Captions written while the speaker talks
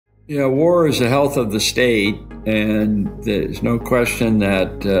Yeah, war is the health of the state, and there's no question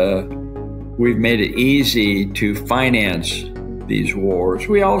that we've made it easy to finance these wars.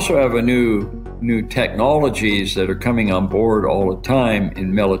 We also have a new technologies that are coming on board all the time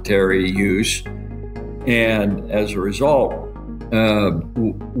in military use, and as a result,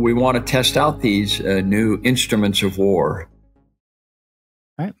 we want to test out these new instruments of war.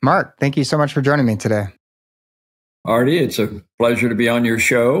 All right, Mark, thank you so much for joining me today. Artie, it's a pleasure to be on your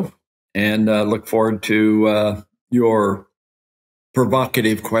show, and look forward to your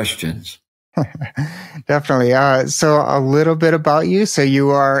provocative questions. Definitely. So a little bit about you. So you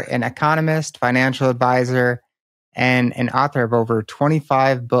are an economist, financial advisor, and an author of over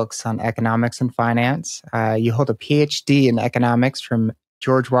 25 books on economics and finance. You hold a PhD in economics from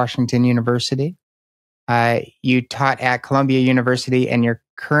George Washington University. You taught at Columbia University, and you're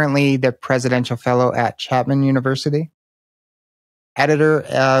currently the presidential fellow at Chapman University. Editor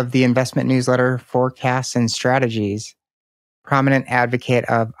of the investment newsletter Forecasts and Strategies, prominent advocate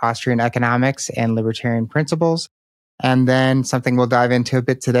of Austrian economics and libertarian principles. And then something we'll dive into a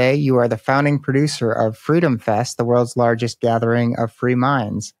bit today, you are the founding producer of FreedomFest, the world's largest gathering of free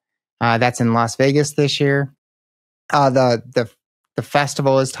minds. That's in Las Vegas this year. The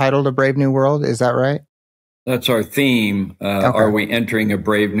festival is titled A Brave New World. Is that right? That's our theme. Okay. Are we entering a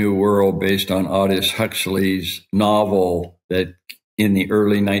brave new world, based on Aldous Huxley's novel that in the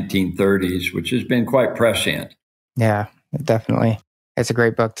early 1930s, which has been quite prescient. Yeah, definitely. It's a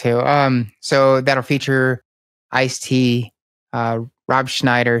great book too. So that'll feature Ice-T, Rob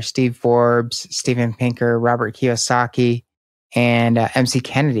Schneider, Steve Forbes, Steven Pinker, Robert Kiyosaki, and MC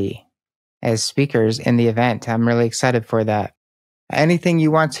Kennedy as speakers in the event. I'm really excited for that. Anything you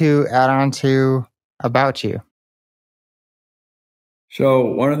want to add on to about you? So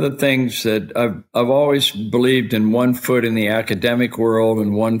one of the things that I've always believed in, one foot in the academic world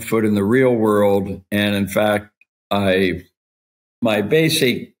and one foot in the real world. And in fact, my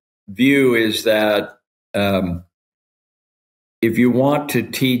basic view is that if you want to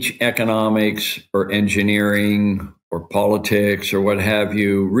teach economics or engineering or politics or what have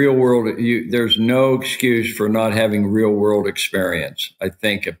you, real world, there's no excuse for not having real world experience. I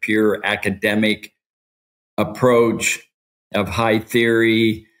think a pure academic approach of high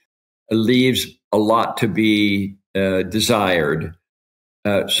theory leaves a lot to be desired.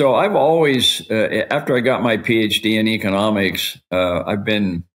 So I've always, after I got my PhD in economics, I've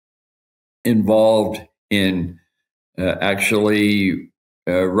been involved in actually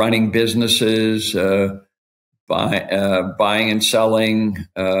running businesses, buying and selling,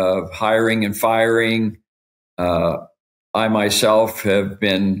 hiring and firing. I myself have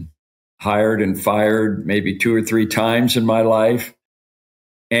been hired and fired maybe 2 or 3 times in my life.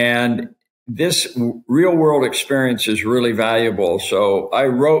 And this real world experience is really valuable. So I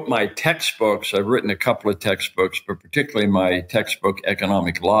wrote my textbooks. I've written a couple of textbooks, but particularly my textbook,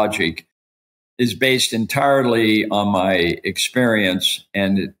 Economic Logic, is based entirely on my experience.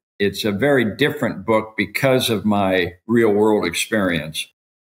 And it's a very different book because of my real world experience.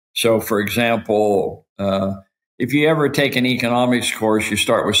 So for example, if you ever take an economics course, you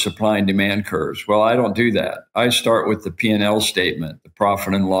start with supply and demand curves. Well, I don't do that. I start with the P&L statement, the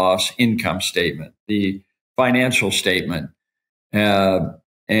profit and loss income statement, the financial statement. And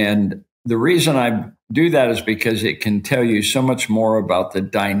the reason I do that is because it can tell you so much more about the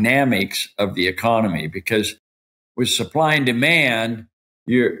dynamics of the economy. Because with supply and demand,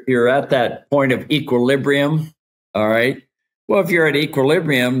 you're at that point of equilibrium, all right? Well, if you're at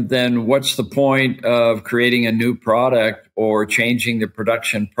equilibrium, then what's the point of creating a new product or changing the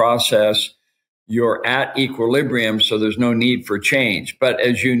production process? You're at equilibrium, so there's no need for change. But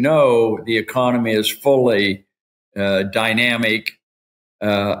as you know, the economy is fully dynamic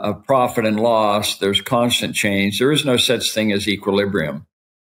of profit and loss. There's constant change. There is no such thing as equilibrium.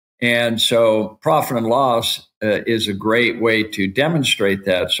 And so profit and loss is a great way to demonstrate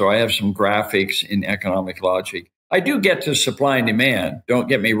that. So I have some graphics in Economic Logic. I do get to supply and demand. Don't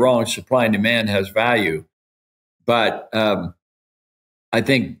get me wrong, supply and demand has value. But I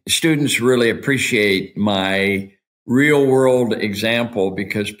think students really appreciate my real world example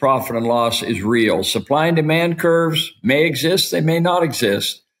because profit and loss is real. Supply and demand curves may exist, they may not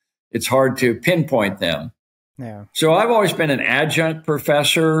exist. It's hard to pinpoint them. Yeah. So I've always been an adjunct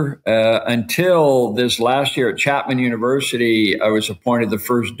professor until this last year at Chapman University. I was appointed the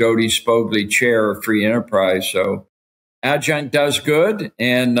first Doty Spogli Chair of Free Enterprise. So adjunct does good,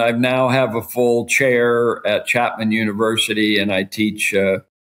 and I now have a full chair at Chapman University, and I teach a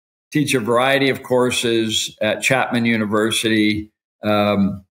variety of courses at Chapman University,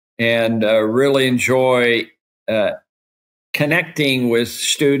 and really enjoy connecting with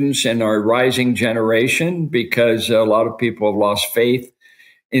students and our rising generation, because a lot of people have lost faith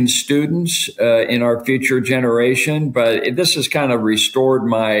in students in our future generation. But this has kind of restored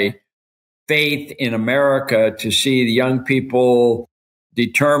my faith in America to see the young people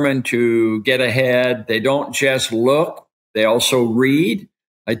determined to get ahead. They don't just look, they also read.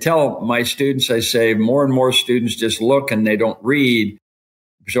 I tell my students, I say more and more students just look and they don't read.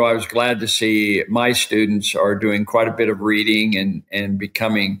 So I was glad to see my students are doing quite a bit of reading and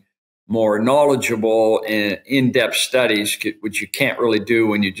becoming more knowledgeable in in-depth studies, which you can't really do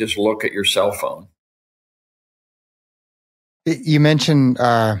when you just look at your cell phone. You mentioned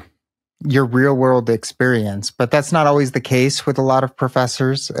your real world experience, but that's not always the case with a lot of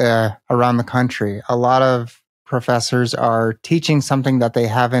professors around the country. A lot of professors are teaching something that they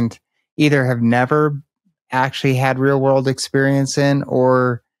have never actually had real world experience in,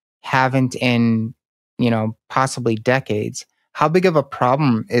 or haven't in, possibly decades. How big of a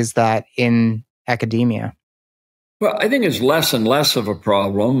problem is that in academia? Well, I think it's less and less of a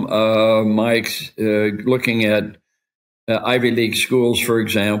problem. Mike's looking at Ivy League schools, for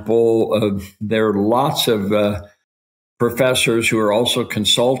example. There are lots of professors who are also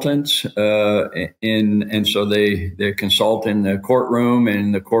consultants, and so they consult in the courtroom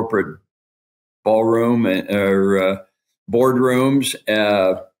and the corporate ballroom or boardrooms.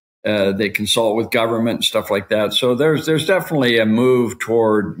 They consult with government and stuff like that. So there's definitely a move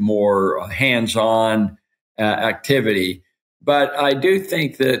toward more hands-on activity. But I do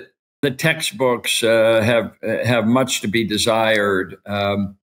think that the textbooks have much to be desired.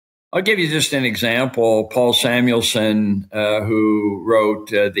 I'll give you just an example. Paul Samuelson, who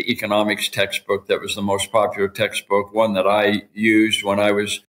wrote the economics textbook that was the most popular textbook, one that I used when I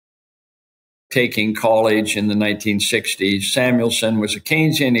was taking college in the 1960s. Samuelson was a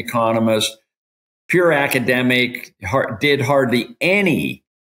Keynesian economist, pure academic, did hardly any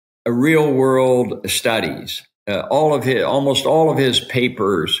real world studies. Almost all of his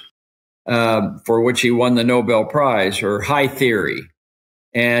papers, for which he won the Nobel Prize, are high theory.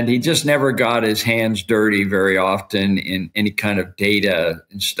 And he just never got his hands dirty very often in any kind of data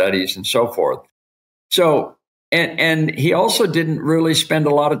and studies and so forth. So, and he also didn't really spend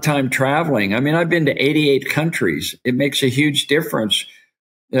a lot of time traveling. I mean, I've been to 88 countries. It makes a huge difference.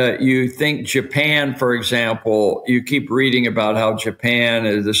 You think Japan, for example, you keep reading about how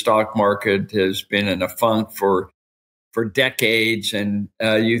Japan, the stock market has been in a funk for decades, and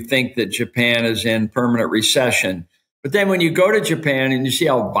you think that Japan is in permanent recession. But then when you go to Japan and you see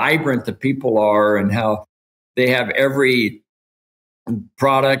how vibrant the people are and how they have every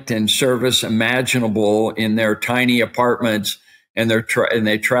product and service imaginable in their tiny apartments, and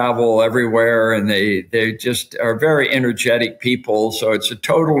they travel everywhere, and they just are very energetic people. So it's a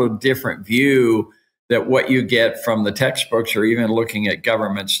totally different view that what you get from the textbooks or even looking at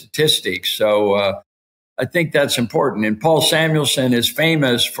government statistics. So I think that's important. And Paul Samuelson is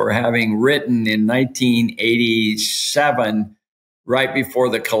famous for having written in 1987, right before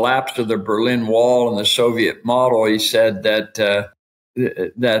the collapse of the Berlin Wall and the Soviet model. He said that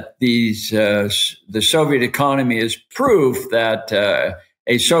the Soviet economy is proof that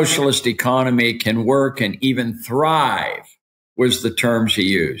a socialist economy can work and even thrive, was the terms he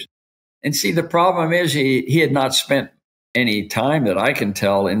used. And see, the problem is he had not spent any time that I can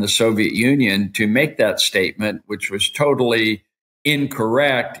tell in the Soviet Union to make that statement, which was totally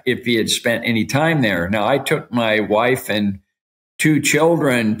incorrect if he had spent any time there. Now, I took my wife and 2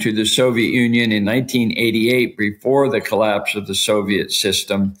 children to the Soviet Union in 1988 before the collapse of the Soviet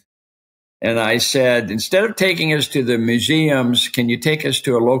system. And I said, instead of taking us to the museums, can you take us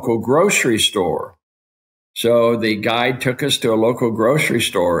to a local grocery store? So the guide took us to a local grocery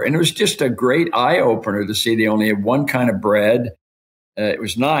store, and it was just a great eye-opener to see they only had one kind of bread. It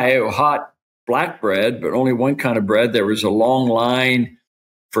was hot black bread, but only one kind of bread. There was a long line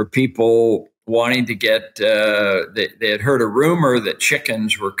for people wanting to get, they had heard a rumor that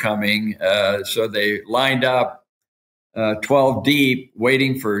chickens were coming, so they lined up 12 deep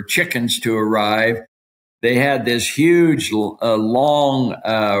waiting for chickens to arrive. They had this huge, long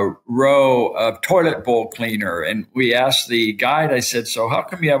row of toilet bowl cleaner. And we asked the guide, I said, so how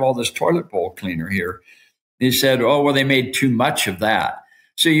come you have all this toilet bowl cleaner here? He said, oh, well, they made too much of that.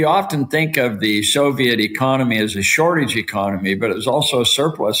 So you often think of the Soviet economy as a shortage economy, but it was also a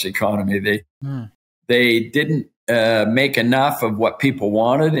surplus economy. They didn't make enough of what people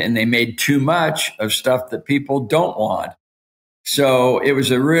wanted, and they made too much of stuff that people don't want. So it was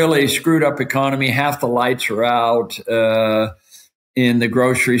a really screwed up economy. Half the lights are out in the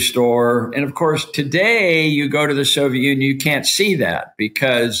grocery store. And of course, today you go to the Soviet Union, you can't see that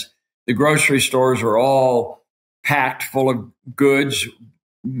because the grocery stores are all packed full of goods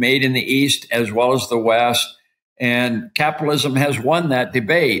made in the East as well as the West. And capitalism has won that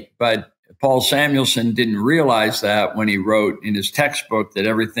debate. But Paul Samuelson didn't realize that when he wrote in his textbook that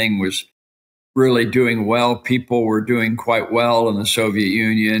everything was really doing well. People were doing quite well in the Soviet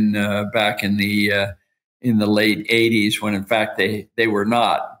Union back in the late 80s, when in fact they were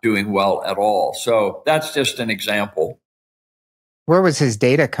not doing well at all. So that's just an example. Where was his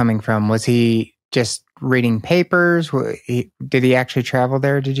data coming from? Was he just reading papers? Did he actually travel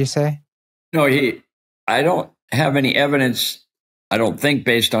there, did you say? No, I don't have any evidence, I don't think,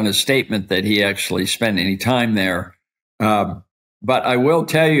 based on his statement that he actually spent any time there. But I will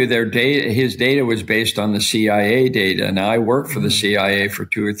tell you, his data was based on the CIA data. Now, I worked for the CIA for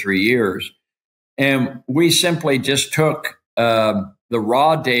 2 or 3 years, and we simply just took the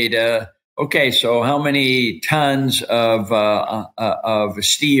raw data. Okay, so how many tons of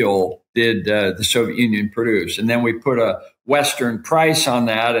steel did the Soviet Union produce? And then we put a Western price on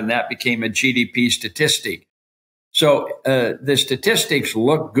that, and that became a GDP statistic. So the statistics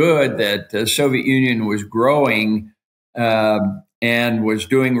look good that the Soviet Union was growing and was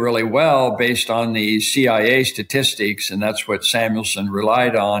doing really well based on the CIA statistics, and that's what Samuelson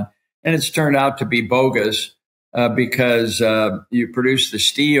relied on. And it's turned out to be bogus because you produce the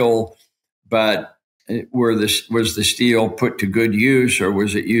steel, but was the steel put to good use, or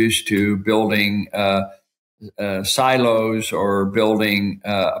was it used to building silos or building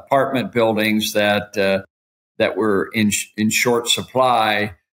apartment buildings that were in short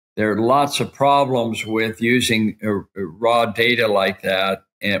supply? There are lots of problems with using raw data like that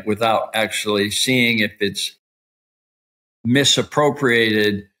and without actually seeing if it's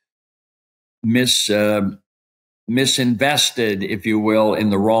misappropriated, misinvested, if you will, in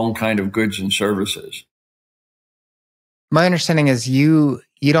the wrong kind of goods and services. My understanding is you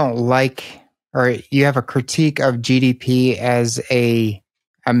don't like, or you have a critique of GDP as a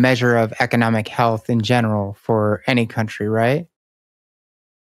measure of economic health in general for any country, right?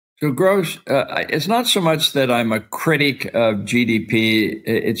 So gross, it's not so much that I'm a critic of GDP.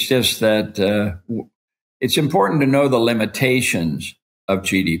 It's just that it's important to know the limitations of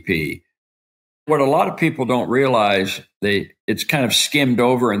GDP. What a lot of people don't realize, it's kind of skimmed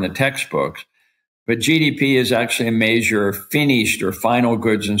over in the textbooks, but GDP is actually a measure of finished or final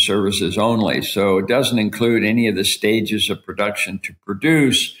goods and services only. So it doesn't include any of the stages of production to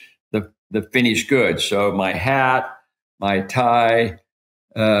produce the finished goods. So my hat, my tie,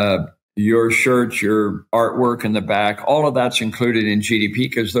 your shirts, your artwork in the back, all of that's included in GDP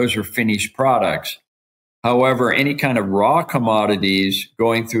because those are finished products. However, any kind of raw commodities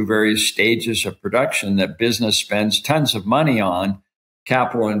going through various stages of production that business spends tons of money on,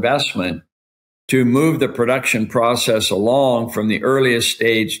 capital investment, to move the production process along from the earliest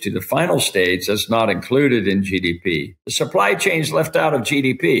stage to the final stage, that's not included in GDP. The supply chain's left out of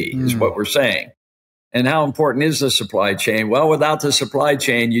GDP, is what we're saying. And how important is the supply chain? Well, without the supply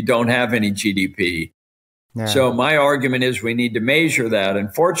chain, you don't have any GDP. Yeah. So my argument is we need to measure that.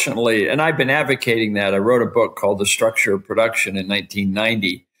 Unfortunately, and I've been advocating that. I wrote a book called The Structure of Production in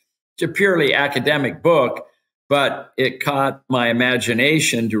 1990. It's a purely academic book, but it caught my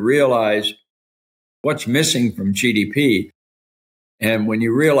imagination to realize what's missing from GDP. And when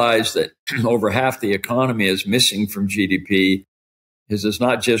you realize that over half the economy is missing from GDP, is it's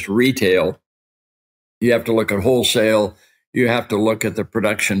not just retail. You have to look at wholesale. You have to look at the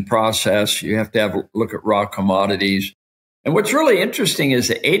production process. You have to look at raw commodities. And what's really interesting is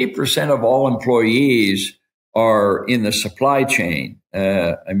that 80% of all employees are in the supply chain.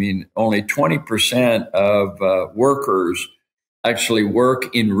 Only 20% of workers actually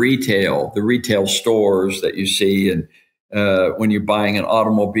work in retail, the retail stores that you see, and when you're buying an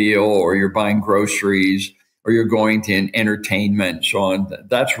automobile or you're buying groceries or you're going to an entertainment, so on.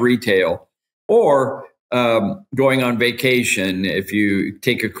 That's retail. Or going on vacation, if you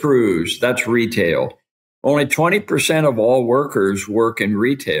take a cruise, that's retail. Only 20% of all workers work in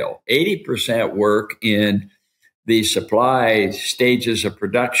retail. 80% work in the supply stages of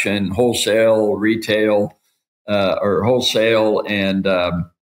production, wholesale, retail, or wholesale and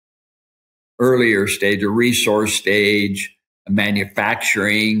earlier stage, a resource stage,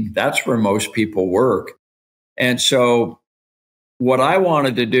 manufacturing. That's where most people work. And so what I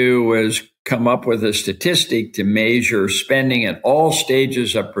wanted to do was come up with a statistic to measure spending at all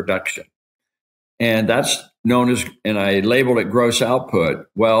stages of production. And that's known as, and I labeled it gross output.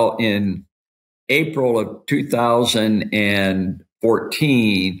 Well, in April of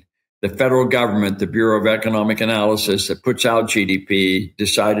 2014, the federal government, the Bureau of Economic Analysis that puts out GDP,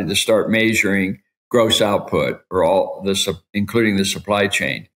 decided to start measuring gross output, or including the supply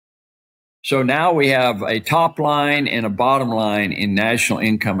chain. So now we have a top line and a bottom line in national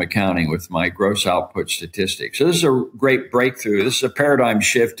income accounting with my gross output statistics. So this is a great breakthrough. This is a paradigm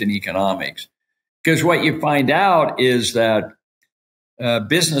shift in economics, because what you find out is that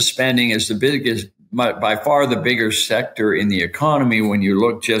business spending is the biggest, by far the bigger sector in the economy when you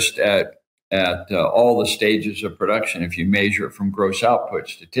look just at all the stages of production, if you measure it from gross output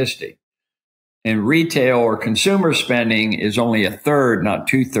statistic. And retail or consumer spending is only a third, not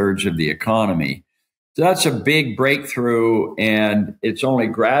 2/3 of the economy. So that's a big breakthrough, and it's only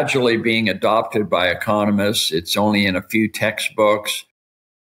gradually being adopted by economists. It's only in a few textbooks.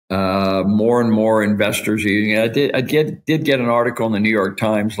 More and more investors are using it. I did get an article in the New York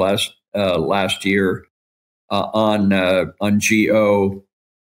Times last year on GO,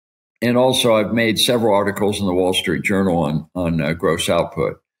 and also I've made several articles in the Wall Street Journal on gross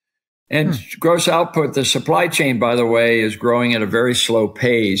output. And gross output, the supply chain, by the way, is growing at a very slow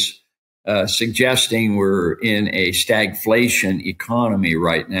pace, suggesting we're in a stagflation economy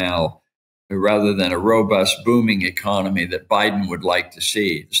right now, rather than a robust, booming economy that Biden would like to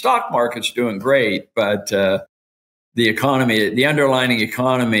see. The stock market's doing great, but the underlying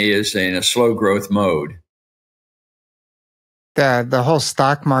economy is in a slow growth mode. The whole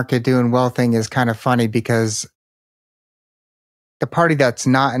stock market doing well thing is kind of funny, because the party that's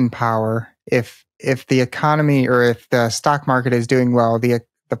not in power, if the economy or if the stock market is doing well, the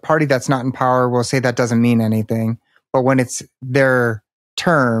party that's not in power will say that doesn't mean anything. But when it's their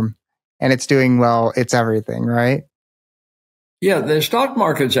term and it's doing well, it's everything, right? Yeah, the stock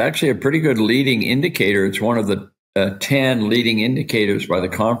market's actually a pretty good leading indicator. It's one of the 10 leading indicators by the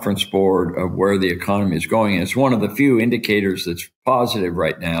Conference Board of where the economy is going. And it's one of the few indicators that's positive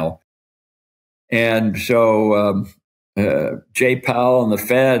right now. And so Jay Powell and the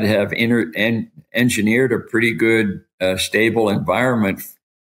Fed have engineered a pretty good, stable environment.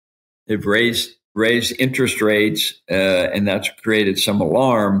 They've raised interest rates, and that's created some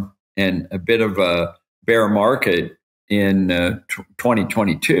alarm and a bit of a bear market in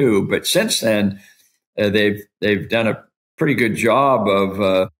 2022. But since then, they've done a pretty good job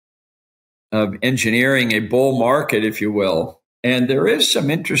of engineering a bull market, if you will. And there is some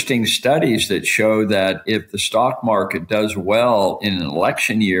interesting studies that show that if the stock market does well in an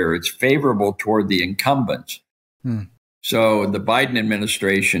election year, it's favorable toward the incumbents. So the Biden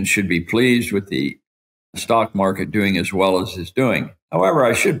administration should be pleased with the stock market doing as well as it's doing. However,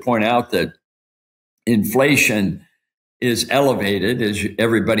 I should point out that inflation is elevated, as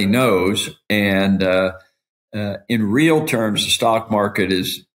everybody knows, and in real terms, the stock market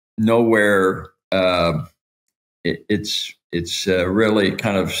is nowhere. It's really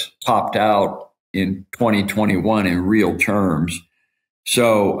kind of topped out in 2021 in real terms.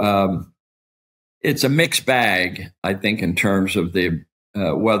 So it's a mixed bag, I think, in terms of the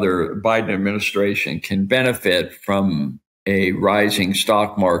whether Biden administration can benefit from a rising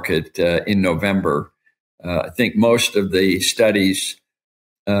stock market in November. I think most of the studies,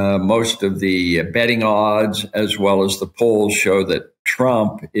 most of the betting odds, as well as the polls show that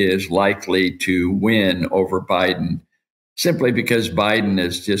Trump is likely to win over Biden, simply because Biden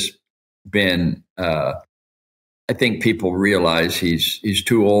has just been, I think people realize he's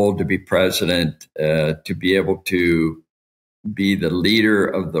too old to be president, to be able to be the leader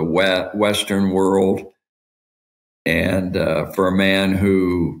of the Western world. And for a man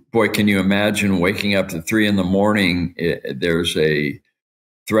who, boy, can you imagine waking up at 3 a.m, there's a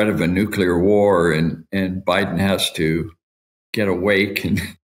threat of a nuclear war, and Biden has to get awake and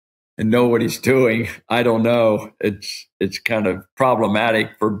know what he's doing. I don't know. It's kind of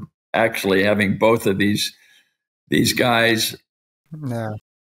problematic for actually having both of these guys. Yeah.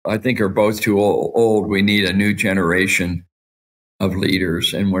 I think are both too old. We need a new generation of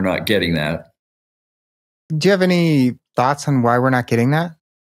leaders, and we're not getting that. Do you have any thoughts on why we're not getting that?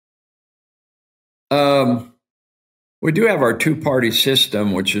 We do have our two-party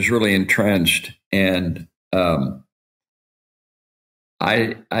system, which is really entrenched, and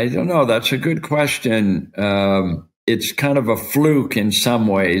I don't know. That's a good question. It's kind of a fluke in some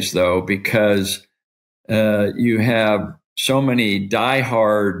ways, though, because you have so many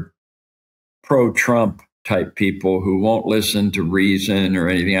diehard pro-Trump type people who won't listen to reason or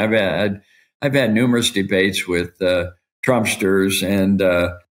anything. I've had numerous debates with Trumpsters, and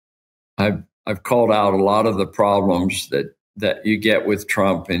I've called out a lot of the problems that you get with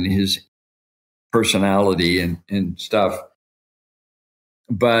Trump and his personality and stuff.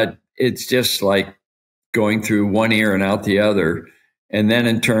 But it's just like going through one ear and out the other. And then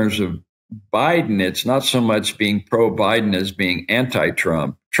in terms of Biden, it's not so much being pro-Biden as being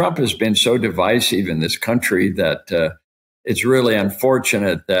anti-Trump. Trump has been so divisive in this country that it's really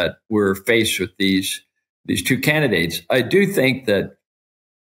unfortunate that we're faced with these two candidates. I do think that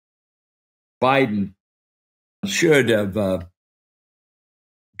Biden should have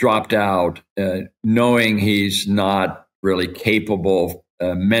dropped out, knowing he's not really capable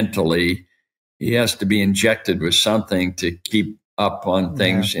mentally. He has to be injected with something to keep up on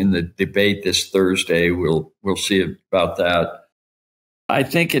things in the debate this Thursday. We'll see about that. I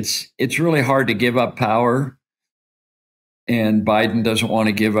think it's really hard to give up power, and Biden doesn't want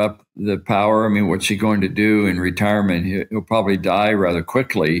to give up the power. I mean, what's he going to do in retirement? He'll probably die rather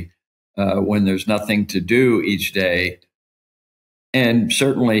quickly when there's nothing to do each day. And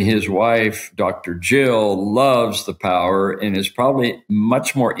certainly his wife, Dr. Jill, loves the power and is probably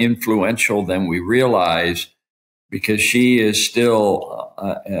much more influential than we realize, because she is still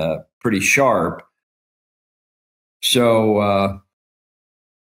pretty sharp. So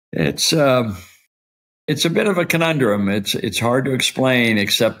it's a bit of a conundrum. It's hard to explain,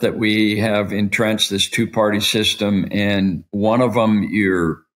 except that we have entrenched this two-party system, and one of them,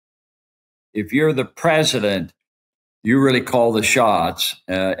 if you're the president, you really call the shots.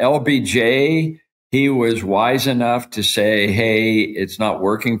 LBJ, he was wise enough to say, hey, it's not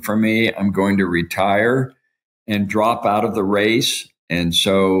working for me. I'm going to retire and drop out of the race. And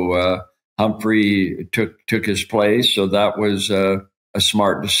so Humphrey took his place. So that was a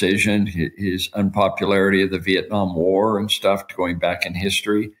smart decision. His unpopularity of the Vietnam War and stuff, going back in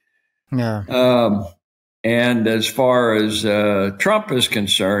history. Yeah. And as far as Trump is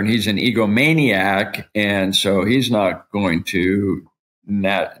concerned, he's an egomaniac, and so he's not going to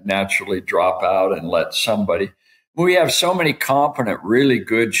naturally drop out and let somebody. We have so many competent, really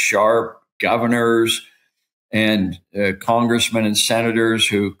good, sharp governors and congressmen and senators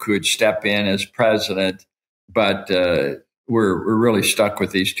who could step in as president, but we're really stuck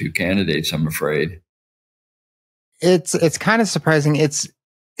with these two candidates, I'm afraid. It's kind of surprising.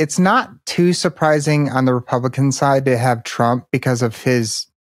 It's not too surprising on the Republican side to have Trump because of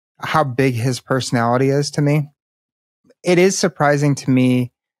how big his personality is to me. It is surprising to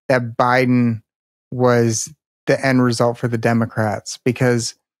me that Biden was the end result for the Democrats,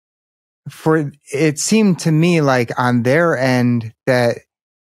 because it seemed to me like on their end that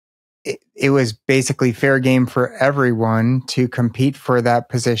it was basically fair game for everyone to compete for that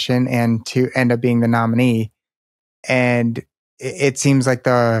position and to end up being the nominee. And it seems like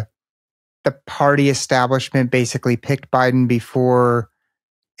the party establishment basically picked Biden before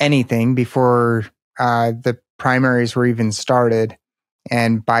the primaries were even started,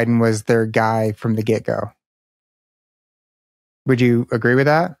 and Biden was their guy from the get-go. Would you agree with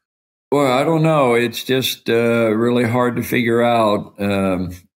that? Well, I don't know. It's just really hard to figure out.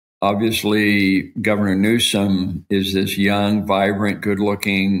 Obviously, Governor Newsom is this young, vibrant,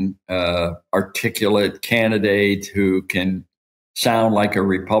 good-looking, articulate candidate who can sound like a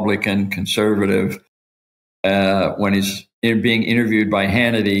Republican conservative when he's being interviewed by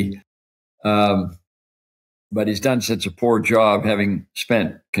Hannity. But he's done such a poor job, having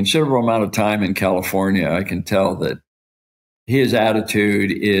spent considerable amount of time in California. I can tell that his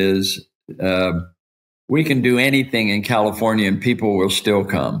attitude is, we can do anything in California and people will still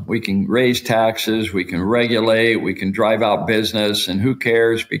come. We can raise taxes, we can regulate, we can drive out business, and who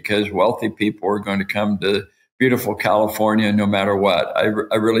cares, because wealthy people are going to come to beautiful California no matter what. I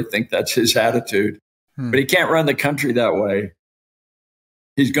really think that's his attitude. But he can't run the country that way.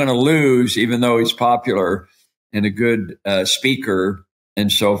 He's going to lose, even though he's popular and a good speaker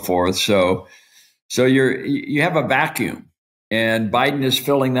and so forth. So you have a vacuum, and Biden is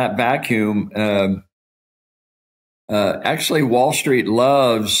filling that vacuum. Actually, Wall Street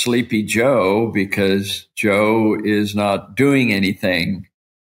loves Sleepy Joe because Joe is not doing anything.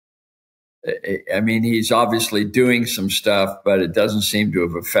 I mean, he's obviously doing some stuff, but it doesn't seem to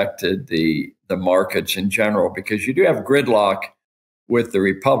have affected the markets in general, because you do have gridlock with the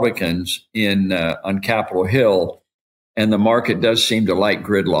Republicans on Capitol Hill, and the market does seem to like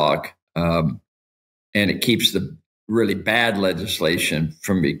gridlock, and it keeps the really bad legislation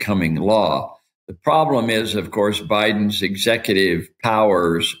from becoming law. The problem is, of course, Biden's executive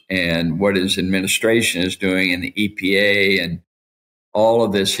powers and what his administration is doing in the EPA and all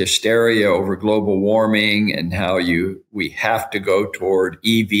of this hysteria over global warming and how we have to go toward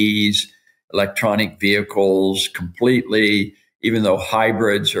EVs, electronic vehicles completely, even though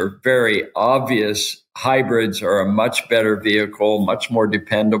hybrids are very obvious. Hybrids are a much better vehicle, much more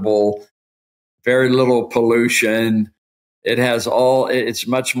dependable, very little pollution. It's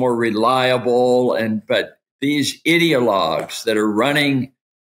much more reliable. But these ideologues that are running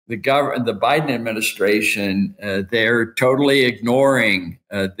the Biden administration, they're totally ignoring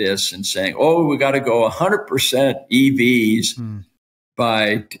this and saying, "Oh, we got to go 100% EVs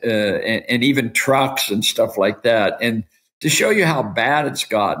by and even trucks and stuff like that." And to show you how bad it's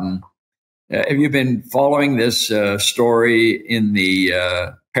gotten, have you been following this story in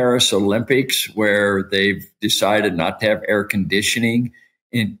the Paris Olympics, where they've decided not to have air conditioning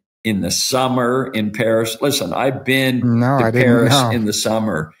in the summer in Paris? Listen, I've been to Paris in the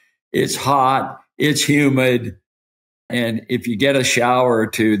summer. It's hot, it's humid, and if you get a shower or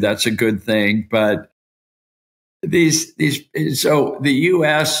two, that's a good thing. But so the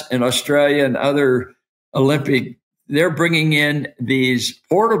U.S. and Australia and other Olympic, they're bringing in these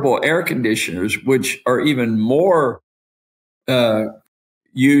portable air conditioners, which are even more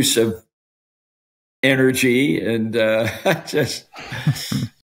use of energy, and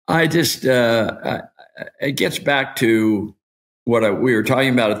it gets back to what we were talking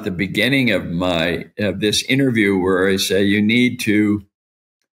about at the beginning of this interview, where I say you need to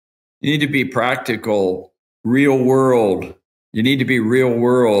be practical, real world. You need to be real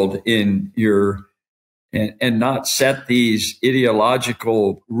world in your and not set these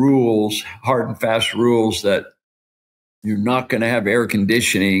ideological rules, hard and fast rules that you're not going to have air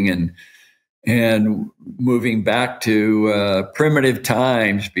conditioning and moving back to primitive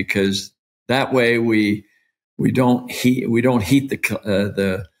times, because that way we don't heat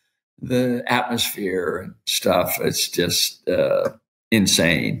the atmosphere and stuff. It's just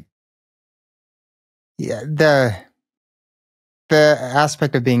insane. Yeah, the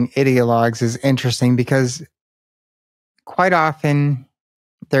aspect of being ideologues is interesting, because quite often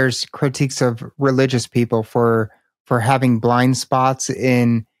there's critiques of religious people for having blind spots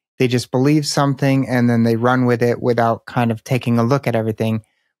in, they just believe something and then they run with it without kind of taking a look at everything.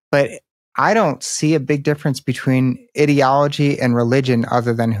 But I don't see a big difference between ideology and religion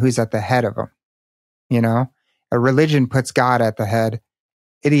other than who's at the head of them. You know, a religion puts God at the head.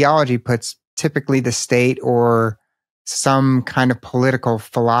 Ideology puts typically the state or some kind of political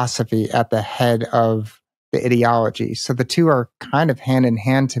philosophy at the head of the ideology. So the two are kind of hand in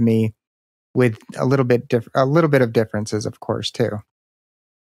hand to me, with a little bit of differences, of course, too.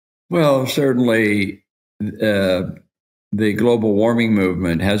 Well, certainly the global warming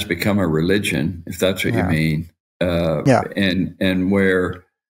movement has become a religion, if that's what you mean. And where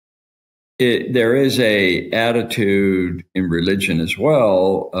there is a attitude in religion as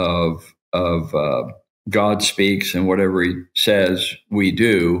well of God speaks, and whatever he says, we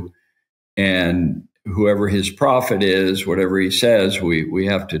do. And whoever his prophet is, whatever he says, we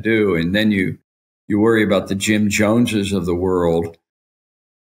have to do. And then you worry about the Jim Joneses of the world,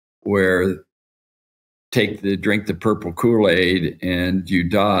 where drink the purple Kool-Aid and you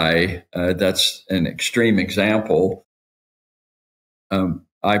die. That's an extreme example.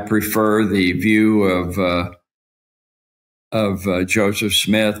 I prefer the view of Joseph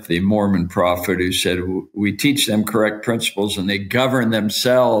Smith, the Mormon prophet, who said, "We teach them correct principles and they govern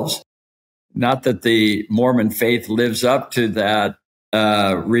themselves." Not that the Mormon faith lives up to that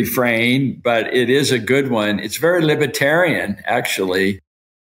refrain, but it is a good one. It's very libertarian, actually.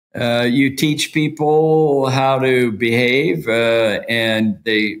 You teach people how to behave, and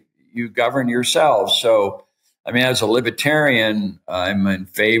you govern yourselves. So, I mean, as a libertarian, I'm in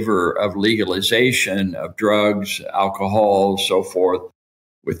favor of legalization of drugs, alcohol, so forth,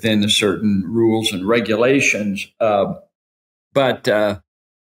 within the certain rules and regulations. But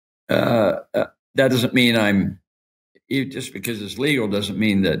that doesn't mean just because it's legal doesn't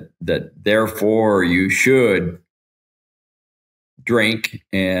mean that therefore you should drink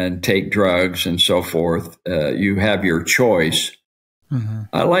and take drugs and so forth. You have your choice. Mm-hmm.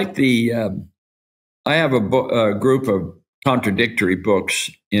 I like I have a group of contradictory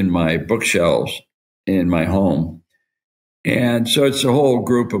books in my bookshelves in my home. And so it's a whole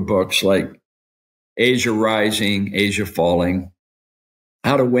group of books like Asia Rising, Asia Falling,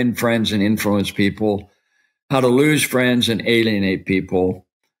 How to Win Friends and Influence People, How to Lose Friends and Alienate People,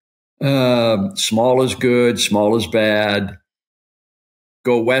 Small is Good, Small is Bad,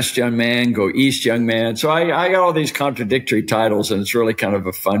 Go West, Young Man, Go East, Young Man. So I got all these contradictory titles, and it's really kind of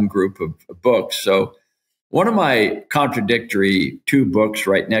a fun group of books. So one of my contradictory two books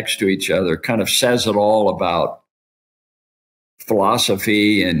right next to each other kind of says it all about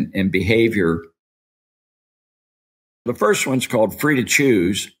philosophy and behavior. The first one's called Free to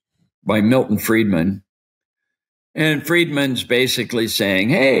Choose by Milton Friedman. And Friedman's basically saying,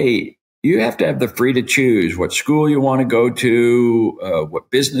 hey, you have to have the free to choose what school you want to go to, what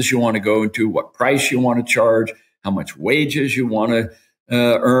business you want to go into, what price you want to charge, how much wages you want to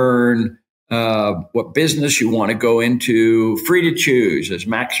earn, what business you want to go into, free to choose, as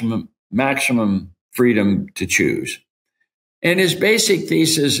maximum freedom to choose. And his basic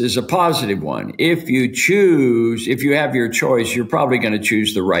thesis is a positive one. If you have your choice, you're probably going to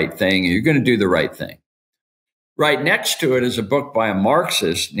choose the right thing, and you're going to do the right thing. Right next to it is a book by a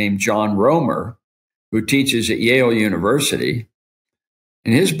Marxist named John Romer, who teaches at Yale University.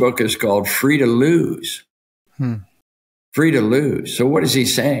 And his book is called Free to Lose. Free to lose. So what is he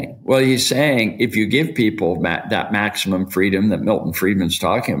saying? Well, he's saying if you give people that maximum freedom that Milton Friedman's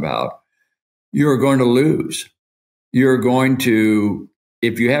talking about, you're going to lose. You're going to,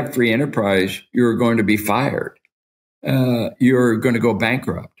 if you have free enterprise, you're going to be fired. You're going to go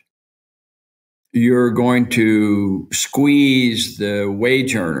bankrupt. You're going to squeeze the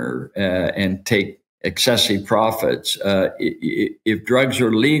wage earner and take excessive profits. If drugs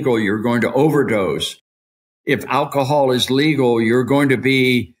are legal, you're going to overdose. If alcohol is legal, you're going to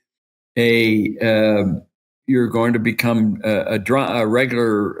be you're going to become a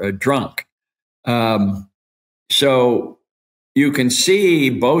regular drunk. So you can see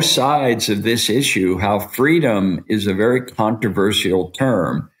both sides of this issue, how freedom is a very controversial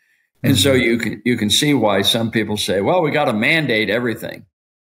term. And so you can see why some people say, well, we got to mandate everything.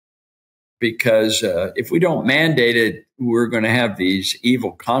 Because if we don't mandate it, we're going to have these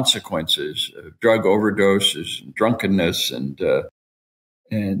evil consequences of drug overdoses, and drunkenness, and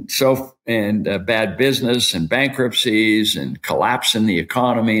bad business, and bankruptcies, and collapse in the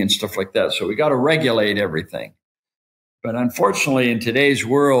economy, and stuff like that. So we got to regulate everything. But unfortunately, in today's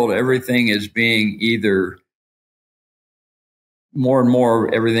world, everything is being either more and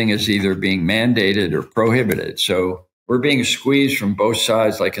more, everything is either being mandated or prohibited. So we're being squeezed from both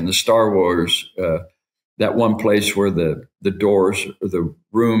sides, like in the Star Wars, that one place where the doors, or the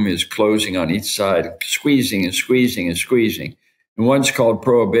room is closing on each side, squeezing and squeezing and squeezing. And one's called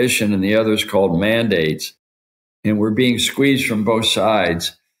prohibition and the other's called mandates. And we're being squeezed from both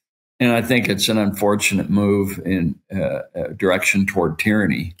sides. And I think it's an unfortunate move in a direction toward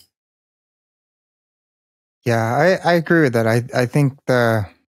tyranny. Yeah, I agree with that. I think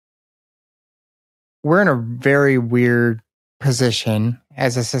we're in a very weird position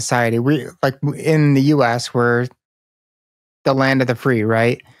as a society. We, like in the US, we're the land of the free,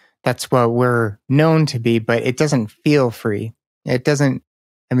 right? That's what we're known to be, but it doesn't feel free. It doesn't,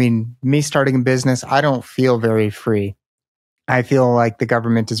 I mean, me starting a business, I don't feel very free. I feel like the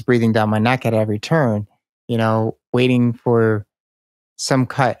government is breathing down my neck at every turn, waiting for some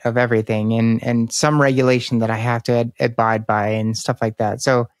cut of everything and some regulation that I have to abide by and stuff like that.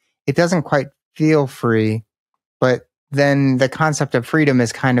 So it doesn't quite feel free, but then the concept of freedom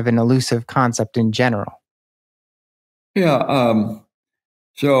is kind of an elusive concept in general. Yeah.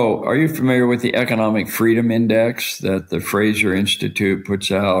 So are you familiar with the Economic Freedom Index that the Fraser Institute puts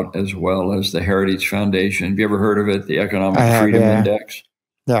out, as well as the Heritage Foundation? Have you ever heard of it, the Economic Freedom Index?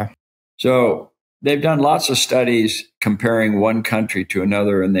 Yeah. So they've done lots of studies comparing one country to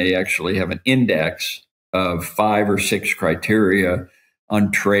another, and they actually have an index of 5 or 6 criteria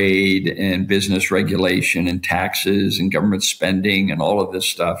on trade and business regulation and taxes and government spending and all of this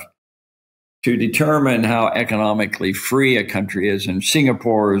stuff to determine how economically free a country is. And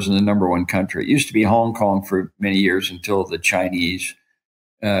Singapore is the #1 country. It used to be Hong Kong for many years until the Chinese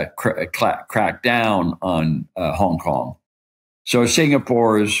cracked down on Hong Kong. So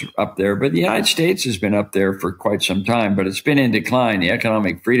Singapore is up there, but the United States has been up there for quite some time, but it's been in decline. The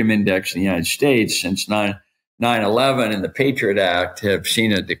Economic Freedom Index in the United States since 9/11 and the Patriot Act have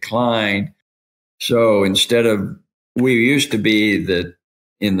seen a decline. So instead of, we used to be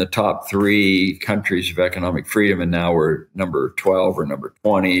in the top 3 countries of economic freedom, and now we're number 12 or number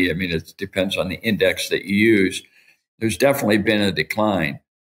 20. I mean, it depends on the index that you use. There's definitely been a decline.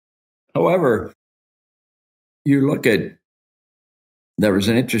 However, you look at, there was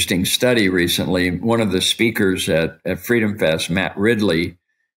an interesting study recently. One of the speakers at FreedomFest, Matt Ridley,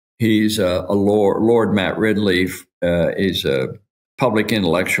 he's a Lord Matt Ridley, is a public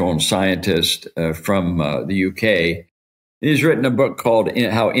intellectual and scientist from the UK. He's written a book called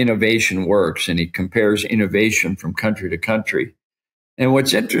How Innovation Works, and he compares innovation from country to country. And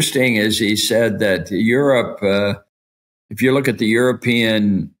what's interesting is he said that Europe, if you look at the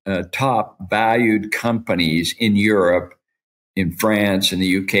European top valued companies in Europe, in France, in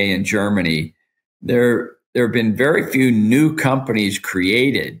the UK, and Germany, there have been very few new companies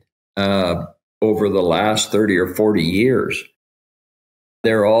created over the last 30 or 40 years.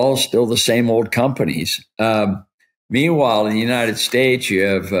 They're all still the same old companies. Meanwhile, in the United States, you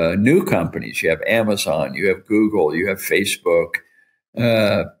have new companies. You have Amazon, you have Google, you have Facebook,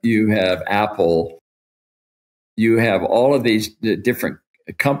 you have Apple, you have all of these different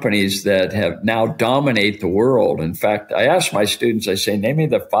companies that have now dominate the world. In fact, I ask my students, I say, name me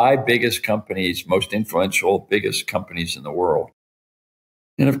the 5 biggest companies, most influential, biggest companies in the world.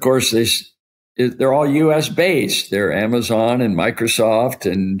 And of course, they're all US based. They're Amazon and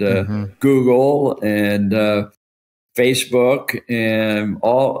Microsoft and Google and Facebook and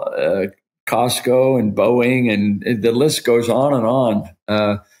all Costco and Boeing, and the list goes on and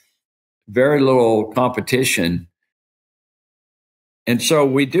on. Very little competition. And so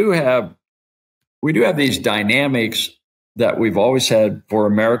we do have these dynamics that we've always had for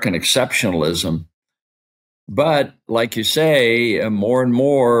American exceptionalism. But like you say, more and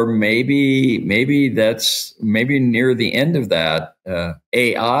more, maybe that's near the end of that.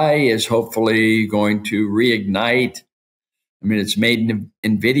 AI is hopefully going to reignite. I mean, it's made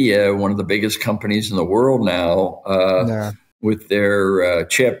NVIDIA one of the biggest companies in the world now with their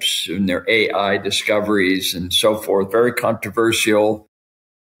chips and their AI discoveries and so forth. Very controversial.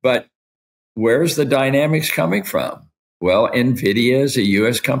 But where's the dynamics coming from? Well, NVIDIA is a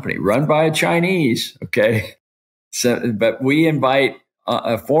U.S. company run by a Chinese, okay? So, but we invite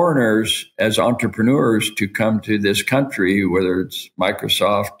foreigners as entrepreneurs to come to this country, whether it's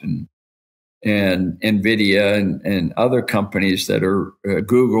Microsoft and NVIDIA and other companies that are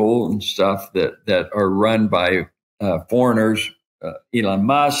Google and stuff that are run by foreigners. Elon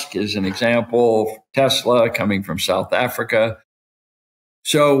Musk is an example, Tesla coming from South Africa.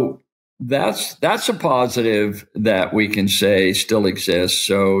 So that's a positive that we can say still exists.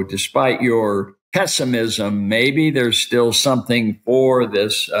 So despite your pessimism, maybe there's still something for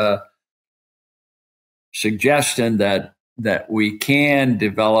this suggestion that we can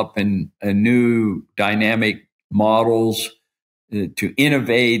develop a new dynamic models to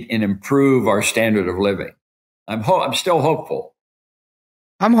innovate and improve our standard of living. I'm still hopeful.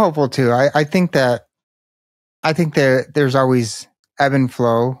 I'm hopeful too. I think there's always ebb and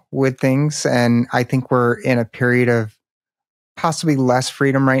flow with things, and I think we're in a period of possibly less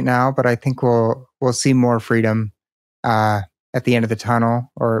freedom right now, but I think we'll see more freedom at the end of the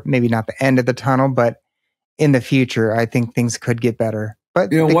tunnel, or maybe not the end of the tunnel, but in the future, I think things could get better.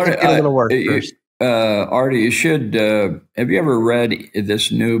 But they could get a little worse first. Artie, you should. Have you ever read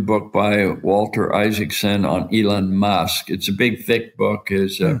this new book by Walter Isaacson on Elon Musk? It's a big, thick book.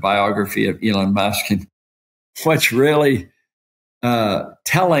 It's a biography of Elon Musk. And what's really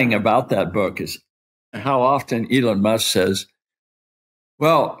telling about that book is how often Elon Musk says,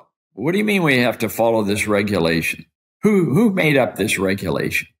 well, what do you mean we have to follow this regulation? Who made up this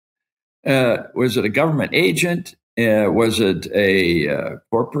regulation? Was it a government agent? Was it a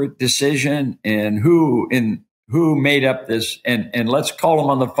corporate decision? And who made up this? And let's call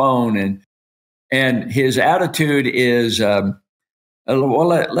him on the phone. And his attitude is, well,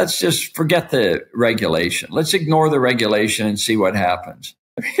 let's just forget the regulation. Let's ignore the regulation and see what happens.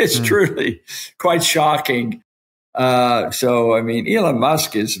 It's truly quite shocking. So, I mean, Elon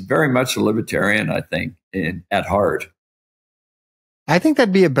Musk is very much a libertarian, I think, at heart. I think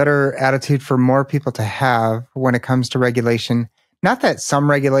that'd be a better attitude for more people to have when it comes to regulation. Not that some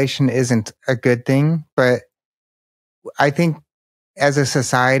regulation isn't a good thing, but I think as a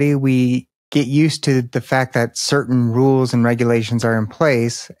society, we get used to the fact that certain rules and regulations are in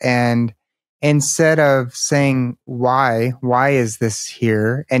place. And instead of saying, why is this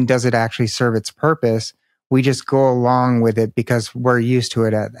here? And does it actually serve its purpose? We just go along with it because we're used to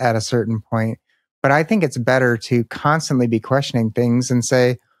it at a certain point. But I think it's better to constantly be questioning things and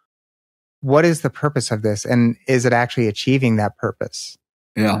say, what is the purpose of this? And is it actually achieving that purpose?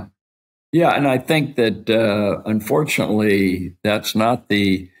 Yeah. Yeah. And I think that, unfortunately, that's not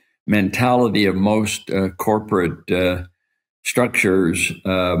the mentality of most corporate structures.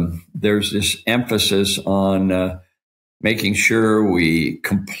 There's this emphasis on making sure we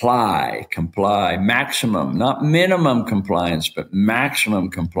comply, maximum, not minimum compliance, but maximum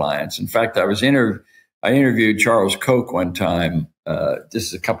compliance. In fact, I interviewed Charles Koch one time,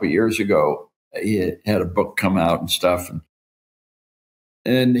 just a couple of years ago. He had a book come out and stuff.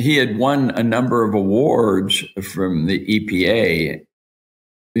 And he had won a number of awards from the EPA,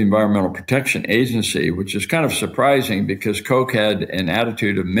 the Environmental Protection Agency, which is kind of surprising because Koch had an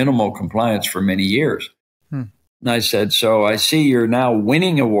attitude of minimal compliance for many years. And I said, so I see you're now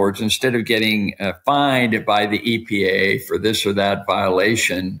winning awards instead of getting fined by the EPA for this or that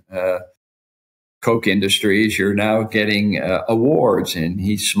violation. Koch Industries, you're now getting awards. And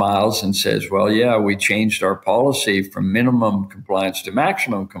he smiles and says, well, yeah, we changed our policy from minimum compliance to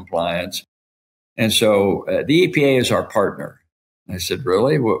maximum compliance. And so the EPA is our partner. I said,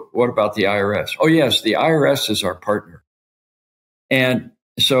 really? What about the IRS? Oh, yes, the IRS is our partner. And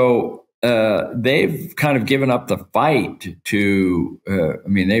so they've kind of given up the fight to,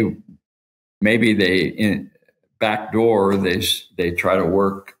 maybe they in backdoor, they try to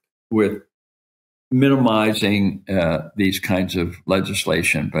work with minimizing these kinds of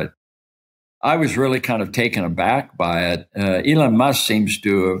legislation. But I was really kind of taken aback by it. Elon Musk seems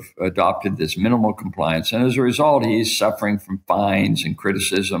to have adopted this minimal compliance. And as a result, he's suffering from fines and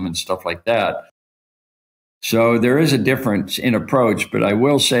criticism and stuff like that. So there is a difference in approach, but I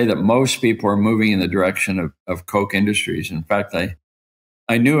will say that most people are moving in the direction of Koch Industries. In fact,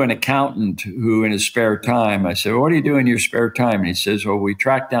 I knew an accountant who in his spare time, I said, well, what do you do in your spare time? And he says, well, we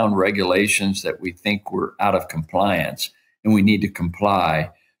track down regulations that we think we're out of compliance and we need to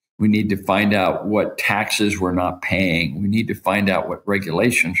comply. We need to find out what taxes we're not paying. We need to find out what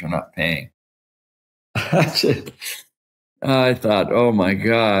regulations we're not paying. I thought, oh my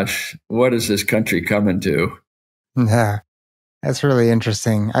gosh, what is this country coming to? Yeah, that's really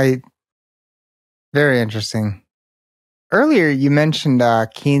interesting. Very interesting. Earlier, you mentioned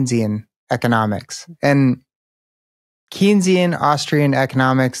Keynesian economics. And Keynesian, Austrian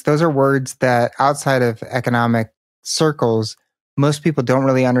economics, those are words that outside of economic circles, most people don't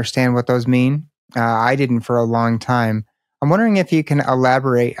really understand what those mean. I didn't for a long time. I'm wondering if you can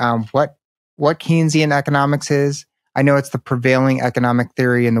elaborate on what Keynesian economics is. I know it's the prevailing economic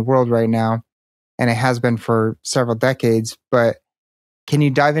theory in the world right now, and it has been for several decades, but can you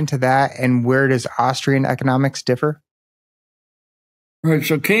dive into that, and where does Austrian economics differ? Right.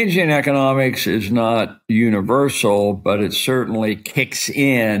 So Keynesian economics is not universal, but it certainly kicks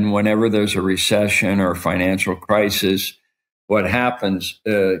in whenever there's a recession or a financial crisis. What happens,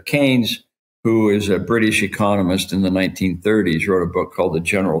 Keynes, who is a British economist in the 1930s, wrote a book called The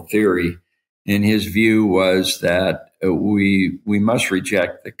General Theory. And his view was that we must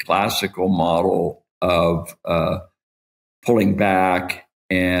reject the classical model of pulling back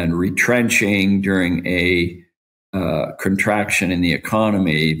and retrenching during a contraction in the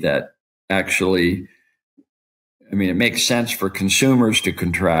economy. That actually, it makes sense for consumers to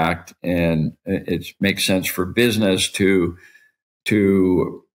contract, and it makes sense for business to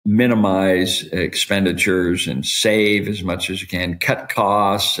minimize expenditures and save as much as you can, cut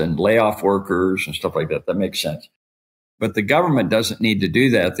costs and lay off workers and stuff like that. That makes sense. But the government doesn't need to do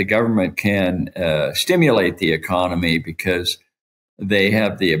that. The government can stimulate the economy because they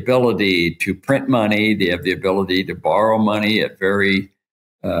have the ability to print money. They have the ability to borrow money at very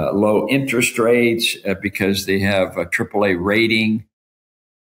low interest rates because they have a AAA rating.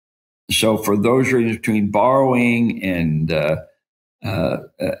 So for those reasons, between borrowing and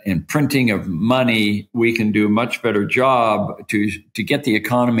printing of money, we can do a much better job to get the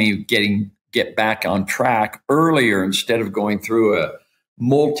economy get back on track earlier instead of going through a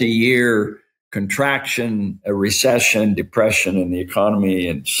multi-year contraction, a recession, depression in the economy,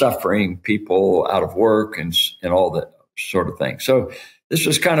 and suffering, people out of work and all that sort of thing. So this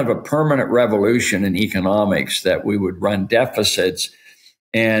was kind of a permanent revolution in economics, that we would run deficits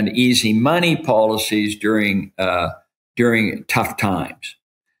and easy money policies during tough times.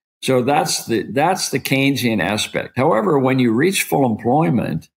 So that's the Keynesian aspect. However, when you reach full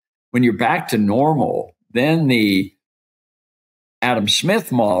employment, when you're back to normal, then the Adam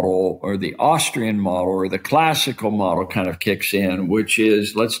Smith model or the Austrian model or the classical model kind of kicks in, which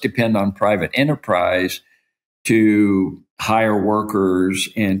is, let's depend on private enterprise to hire workers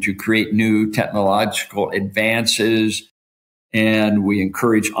and to create new technological advances. And we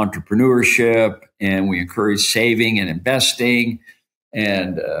encourage entrepreneurship, and we encourage saving and investing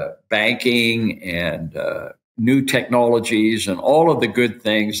and banking and new technologies and all of the good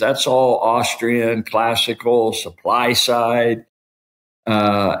things. That's all Austrian, classical, supply side.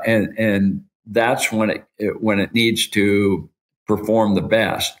 And that's when it needs to perform the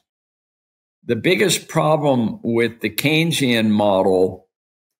best. The biggest problem with the Keynesian model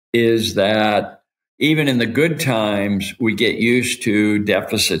is that even in the good times, we get used to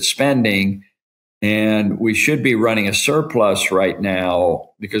deficit spending, and we should be running a surplus right now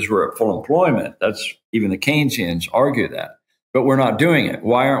because we're at full employment. That's even the Keynesians argue that, but we're not doing it.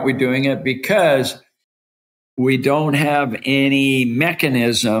 Why aren't we doing it? Because we don't have any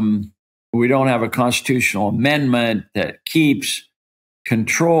mechanism. We don't have a constitutional amendment that keeps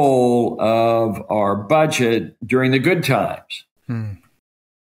control of our budget during the good times.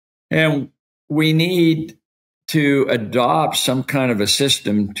 And we need to adopt some kind of a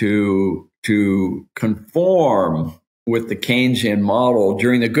system to conform with the Keynesian model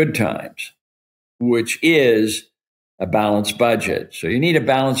during the good times, which is a balanced budget. So you need a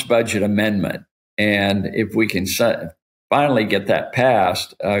balanced budget amendment. And if we can finally get that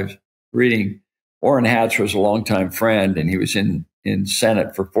passed, I was reading, Orrin Hatch was a longtime friend, and he was in in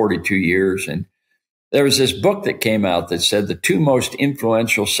Senate for 42 years. And there was this book that came out that said the two most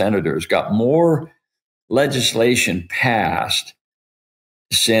influential senators got more legislation passed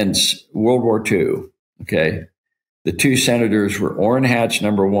since World War II. Okay. The two senators were Orrin Hatch,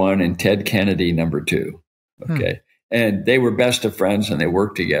 number one, and Ted Kennedy, number two. Okay. And they were best of friends and they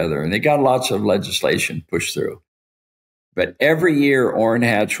worked together and they got lots of legislation pushed through. But every year, Orrin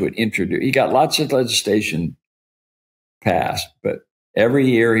Hatch would introduce, he got lots of legislation passed, but every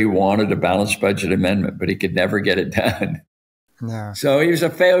year he wanted a balanced budget amendment, but he could never get it done. Yeah. So he was a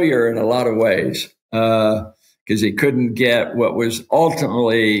failure in a lot of ways because he couldn't get what was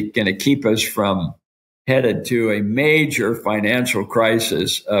ultimately going to keep us from headed to a major financial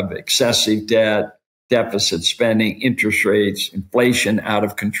crisis of excessive debt, deficit spending, interest rates, inflation out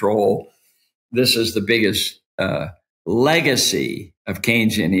of control. This is the biggest legacy of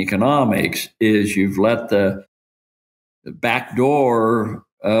Keynesian economics is you've let the back door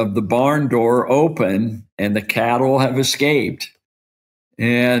of the barn door open and the cattle have escaped.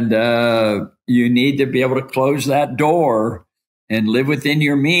 And you need to be able to close that door and live within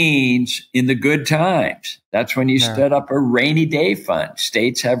your means in the good times. That's when you set up a rainy day fund.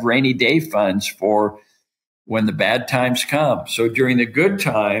 States have rainy day funds for when the bad times come. So during the good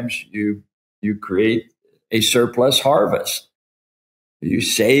times, you create a surplus harvest. You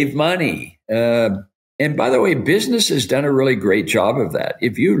save money. And by the way, business has done a really great job of that.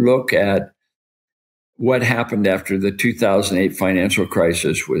 If you look at what happened after the 2008 financial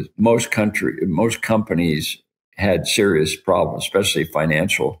crisis, with most companies had serious problems, especially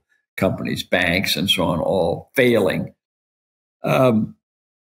financial companies, banks, and so on, all failing.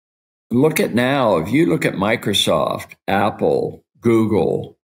 Look at now, if you look at Microsoft, Apple,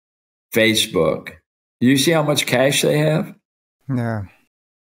 Google, Facebook, do you see how much cash they have? Yeah.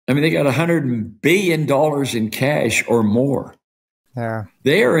 I mean, they got $100 billion in cash or more. Yeah.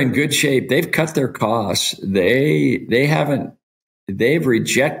 They are in good shape. They've cut their costs. They've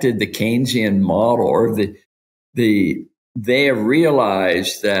rejected the Keynesian model, or they have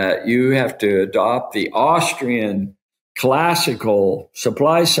realized that you have to adopt the Austrian classical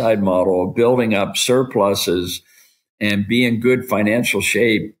supply side model of building up surpluses and be in good financial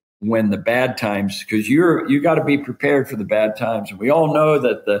shape when the bad times, because you got to be prepared for the bad times. And we all know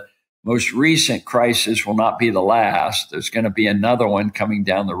that the most recent crisis will not be the last. There's going to be another one coming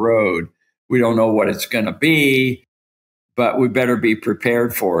down the road. We don't know what it's going to be, but we better be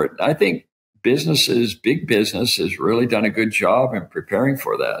prepared for it. I think big business has really done a good job in preparing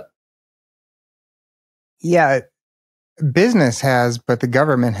for that. Yeah, business has, but the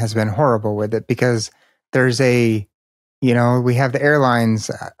government has been horrible with it because there's we have the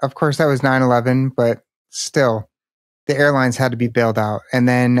airlines. Of course, that was 9/11, but still, the airlines had to be bailed out. And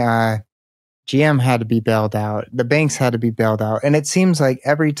then GM had to be bailed out. The banks had to be bailed out. And it seems like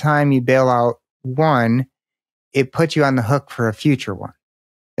every time you bail out one, it puts you on the hook for a future one.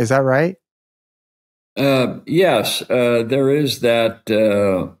 Is that right? Yes, there is that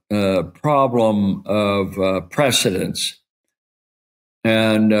problem of precedence.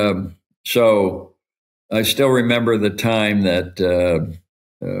 And so I still remember the time that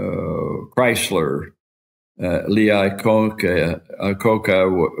Chrysler, Lee Iacocca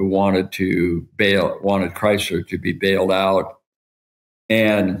wanted Chrysler to be bailed out.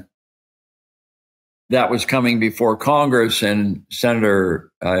 And that was coming before Congress, and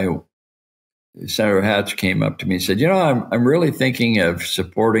Senator Hatch came up to me and said, I'm really thinking of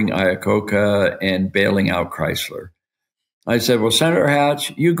supporting Iacocca and bailing out Chrysler. I said, well, Senator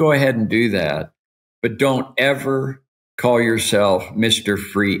Hatch, you go ahead and do that, but don't ever call yourself Mr.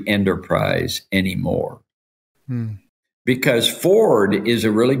 Free Enterprise anymore. Because Ford is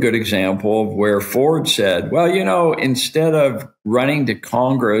a really good example of where Ford said, well, instead of running to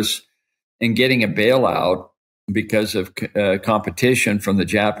Congress and getting a bailout because of competition from the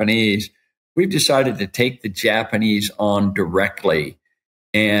Japanese, we've decided to take the Japanese on directly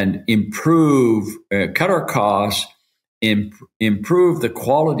and cut our costs, improve the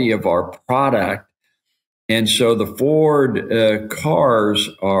quality of our product. And so the Ford cars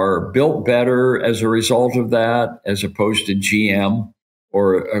are built better as a result of that, as opposed to GM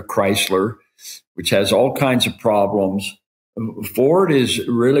or a Chrysler, which has all kinds of problems. Ford is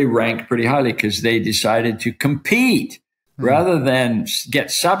really ranked pretty highly because they decided to compete. Rather than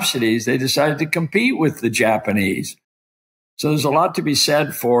get subsidies, they decided to compete with the Japanese. So there's a lot to be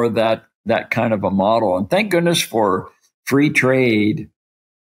said for that kind of a model. And thank goodness for free trade,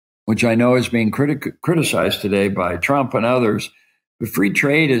 which I know is being criticized today by Trump and others. But free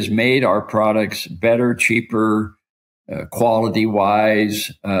trade has made our products better, cheaper,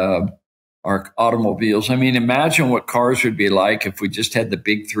 quality-wise. our automobiles. I mean, imagine what cars would be like if we just had the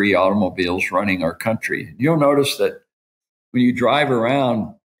big three automobiles running our country. You'll notice that when you drive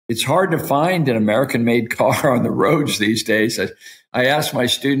around, it's hard to find an American-made car on the roads these days. I asked my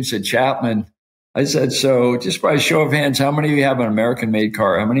students at Chapman, I said, so just by a show of hands, how many of you have an American-made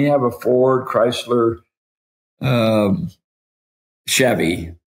car? How many have a Ford, Chrysler,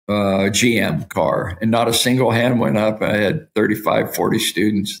 Chevy, GM car? And not a single hand went up. I had 35, 40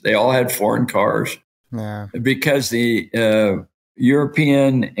 students. They all had foreign cars. Yeah. Because the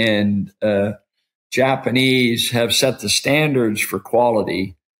European and Japanese have set the standards for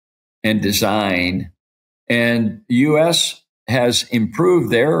quality and design. And U.S. has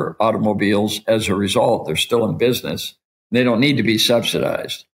improved their automobiles as a result. They're still in business. They don't need to be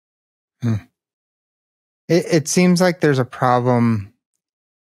subsidized. It seems like there's a problem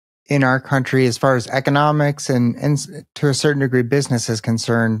in our country as far as economics and to a certain degree business is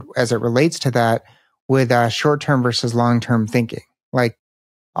concerned as it relates to that with short-term versus long-term thinking. Like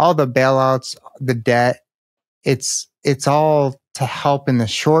all the bailouts, the debt, it's all to help in the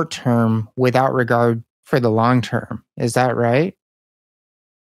short term without regard for the long term. Is that right?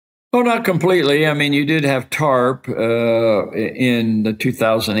 Oh, not completely. I mean, you did have TARP in the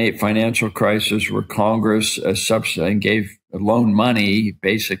 2008 financial crisis where Congress subsidized and gave loan money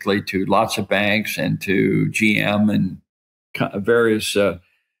basically to lots of banks and to GM and various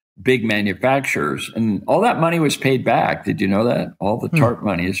big manufacturers. And all that money was paid back. Did you know that? All the TARP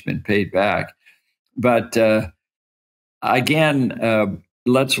money has been paid back. But again,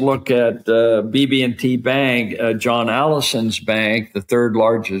 let's look at BB&T Bank, John Allison's bank, the third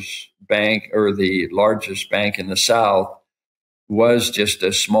largest bank or the largest bank in the South, was just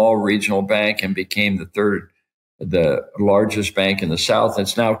a small regional bank and became the largest bank in the South.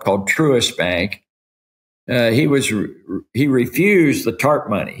 It's now called Truist Bank. He refused the TARP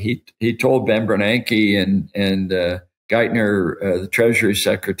money. He told Ben Bernanke and Geithner, the Treasury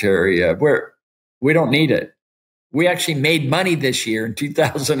Secretary, we don't need it. We actually made money this year in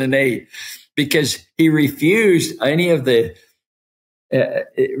 2008 because he refused to do any of the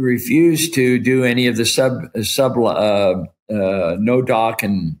no doc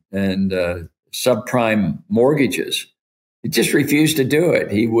and subprime mortgages. He just refused to do it.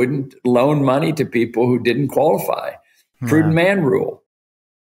 He wouldn't loan money to people who didn't qualify. Prudent man rule.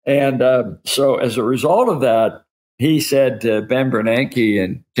 And so as a result of that, he said to Ben Bernanke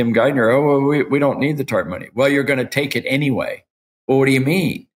and Tim Geithner, we don't need the TARP money. Well, you're going to take it anyway. Well, what do you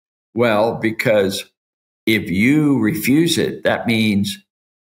mean? Well, because if you refuse it, that means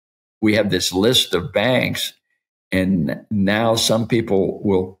we have this list of banks, and now some people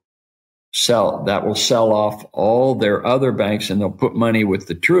will sell off all their other banks, and they'll put money with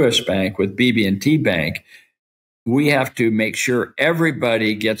the Truist Bank, with BB&T Bank. We have to make sure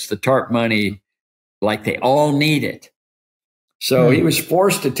everybody gets the TARP money like they all need it. So he was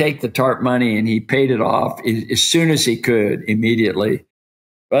forced to take the TARP money, and he paid it off as soon as he could, immediately.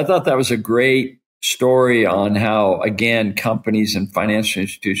 But I thought that was a great story on how, again, companies and financial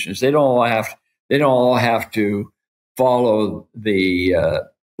institutions, they don't all have to follow the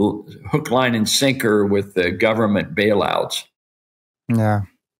hook, line, and sinker with the government bailouts. Yeah.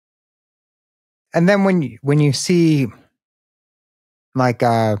 And then when you see like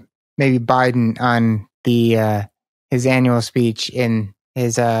maybe Biden on the his annual speech in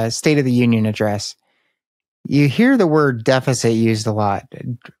his State of the Union address, you hear the word deficit used a lot.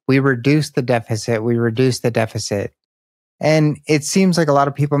 We reduce the deficit. We reduce the deficit. And it seems like a lot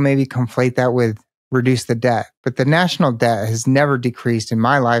of people maybe conflate that with reduce the debt. But the national debt has never decreased in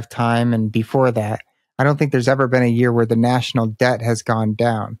my lifetime and before that. I don't think there's ever been a year where the national debt has gone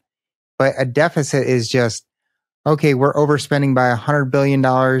down. But a deficit is just, okay, we're overspending by $100 billion.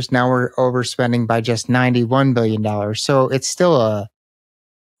 Now we're overspending by just $91 billion. So it's still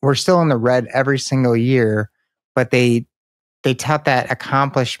we're still in the red every single year, but they tout that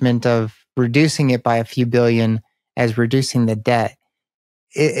accomplishment of reducing it by a few billion as reducing the debt.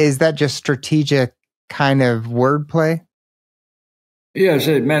 Is that just strategic kind of wordplay? Yes,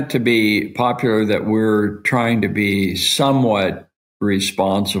 it meant to be popular that we're trying to be somewhat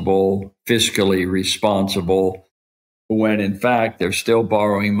responsible, fiscally responsible, when in fact they're still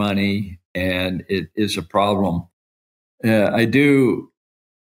borrowing money and it is a problem. I do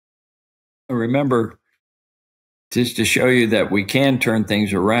remember, just to show you that we can turn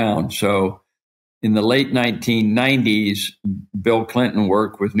things around. So in the late 1990s, Bill Clinton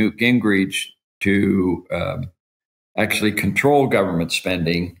worked with Newt Gingrich to actually control government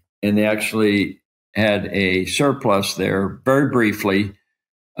spending, and they actually had a surplus there very briefly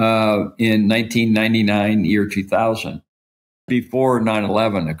in 1999, year 2000, before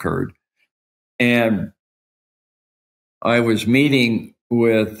 9/11 occurred. And I was meeting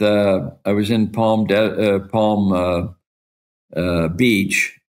with, I was in Palm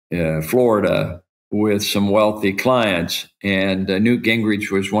Beach, Florida, with some wealthy clients, and Newt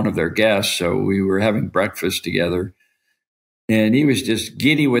Gingrich was one of their guests. So we were having breakfast together, and he was just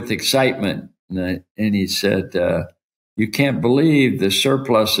giddy with excitement. And he said, you can't believe the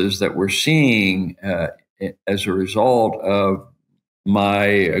surpluses that we're seeing as a result of my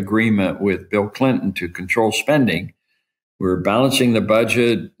agreement with Bill Clinton to control spending. We're balancing the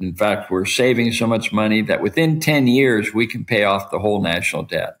budget. In fact, we're saving so much money that within 10 years, we can pay off the whole national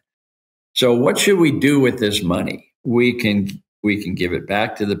debt. So what should we do with this money? We can give it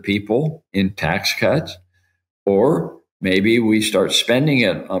back to the people in tax cuts, or maybe we start spending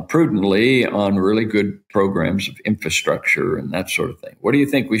it prudently on really good programs of infrastructure and that sort of thing. What do you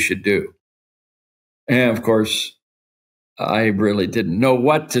think we should do? And of course, I really didn't know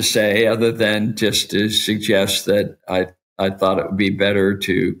what to say other than just to suggest that I thought it would be better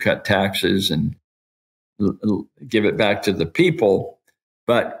to cut taxes and give it back to the people.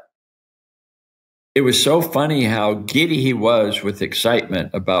 But it was so funny how giddy he was with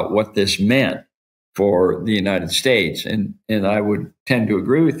excitement about what this meant for the United States. And I would tend to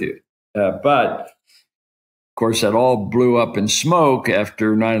agree with you. But of course, that all blew up in smoke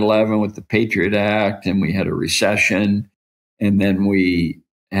after 9/11 with the Patriot Act, and we had a recession. And then we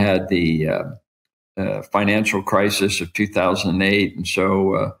had the financial crisis of 2008. And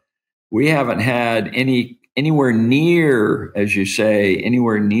so we haven't had anywhere near, as you say,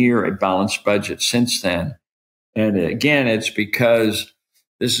 anywhere near a balanced budget since then. And again, it's because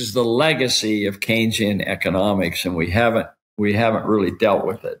this is the legacy of Keynesian economics, and we haven't really dealt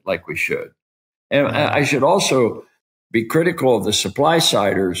with it like we should. And I should also be critical of the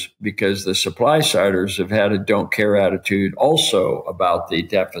supply-siders, because the supply-siders have had a don't care attitude also about the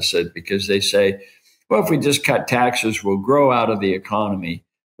deficit, because they say, well, if we just cut taxes, we'll grow out of the economy.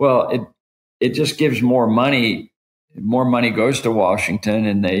 Well, it just gives more money. More money goes to Washington,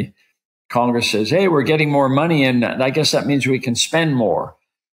 and Congress says, hey, we're getting more money, and I guess that means we can spend more.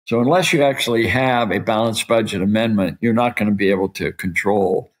 So unless you actually have a balanced budget amendment, you're not going to be able to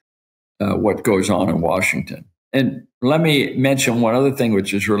control what goes on in Washington. And let me mention one other thing,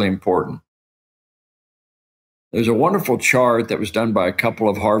 which is really important. There's a wonderful chart that was done by a couple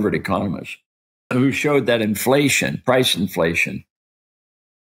of Harvard economists who showed that inflation, price inflation,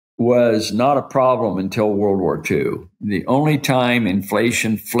 was not a problem until World War II. The only time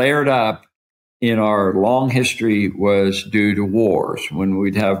inflation flared up in our long history was due to wars, when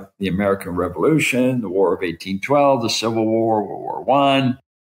we'd have the American Revolution, the War of 1812, the Civil War, World War I.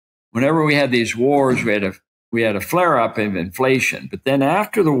 Whenever we had these wars, we had a flare-up of inflation. But then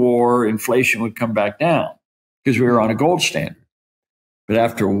after the war, inflation would come back down because we were on a gold standard. But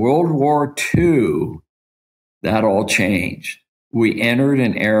after World War II, that all changed. We entered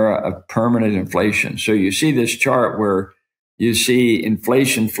an era of permanent inflation. So you see this chart where you see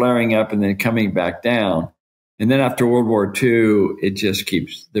inflation flaring up and then coming back down. And then after World War II,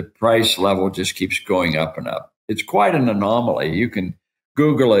 the price level just keeps going up and up. It's quite an anomaly. You can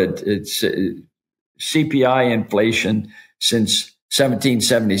Google it. It's CPI inflation since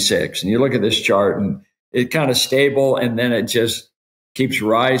 1776. And you look at this chart and it's kind of stable, and then it just keeps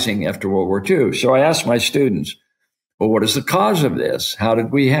rising after World War II. So I asked my students, well, what is the cause of this? How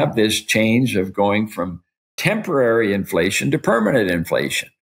did we have this change of going from temporary inflation to permanent inflation?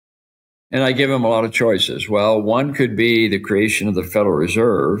 And I give them a lot of choices. Well, one could be the creation of the Federal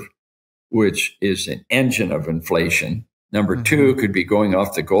Reserve, which is an engine of inflation. Number two could be going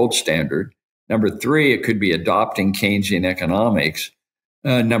off the gold standard. Number three, it could be adopting Keynesian economics.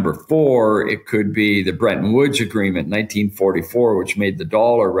 Number four, it could be the Bretton Woods Agreement, 1944, which made the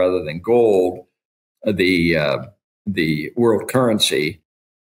dollar rather than gold the world currency.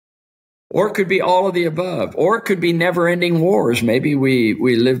 Or it could be all of the above. Or it could be never-ending wars. Maybe we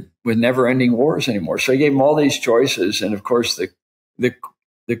live with never-ending wars anymore. So I gave them all these choices. And of course,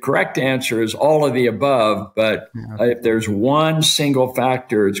 the correct answer is all of the above. But if there's one single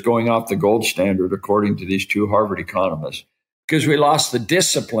factor, it's going off the gold standard, according to these two Harvard economists, because we lost the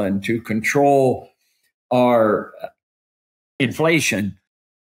discipline to control our inflation.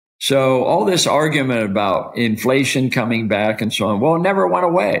 So all this argument about inflation coming back and so on, well, it never went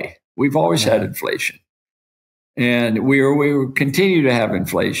away. We've always had inflation. And we will continue to have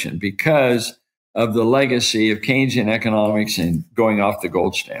inflation because of the legacy of Keynesian economics and going off the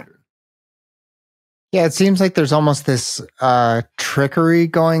gold standard. Yeah, it seems like there's almost this trickery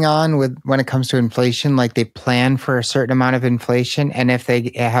going on when it comes to inflation. Like they plan for a certain amount of inflation, and if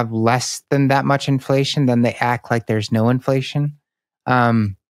they have less than that much inflation, then they act like there's no inflation.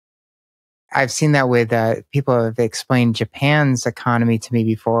 I've seen that with people have explained Japan's economy to me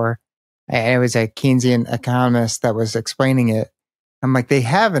before. It was a Keynesian economist that was explaining it. I'm like, they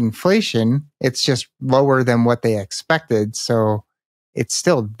have inflation. It's just lower than what they expected. So it's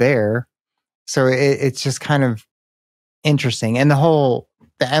still there. So it's just kind of interesting. And the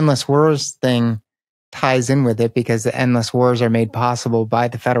endless wars thing ties in with it because the endless wars are made possible by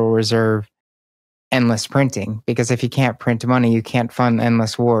the Federal Reserve endless printing. Because if you can't print money, you can't fund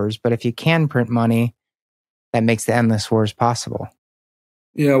endless wars. But if you can print money, that makes the endless wars possible.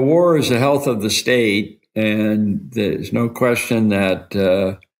 Yeah, war is the health of the state. And there's no question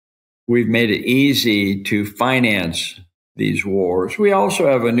that we've made it easy to finance these wars. We also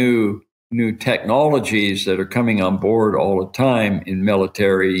have new technologies that are coming on board all the time in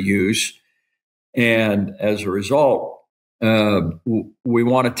military use. And as a result, we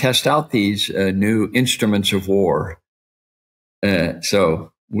want to test out these new instruments of war.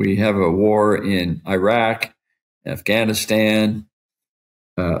 So we have a war in Iraq, Afghanistan,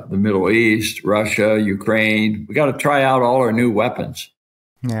 the Middle East, Russia, Ukraine. We got to try out all our new weapons.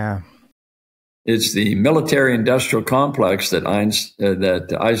 Yeah. It's the military-industrial complex that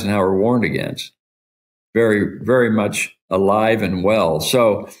Eisenhower warned against. Very, very much alive and well.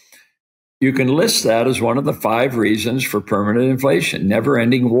 So you can list that as one of the 5 reasons for permanent inflation,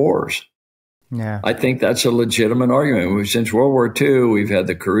 never-ending wars. Yeah. I think that's a legitimate argument. Since World War II, we've had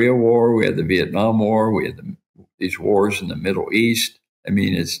the Korea War, we had the Vietnam War, we had these wars in the Middle East. I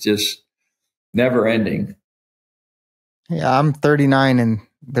mean, it's just never-ending. Yeah, I'm 39, and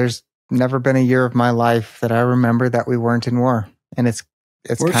there's never been a year of my life that I remember that we weren't in war. And it's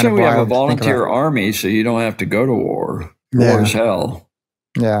kind of wild. We have a volunteer army, so you don't have to go to war. War is hell.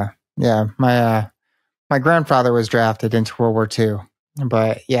 Yeah. Yeah. My grandfather was drafted into World War II.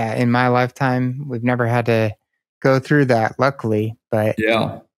 But yeah, in my lifetime, we've never had to go through that, luckily. But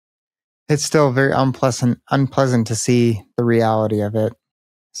yeah, it's still very unpleasant to see the reality of it.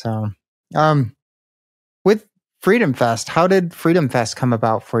 So, with Freedom Fest, how did Freedom Fest come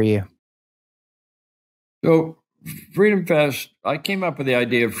about for you? So Freedom Fest, I came up with the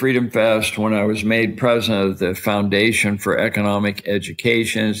idea of Freedom Fest when I was made president of the Foundation for Economic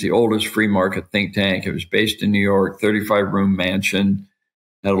Education. It's the oldest free market think tank. It was based in New York, 35-room mansion,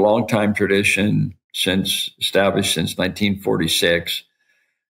 had a long time tradition established since 1946.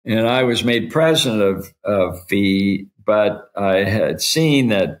 And I was made president of FEE, but I had seen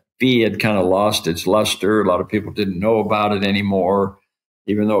that FEE had kind of lost its luster. A lot of people didn't know about it anymore,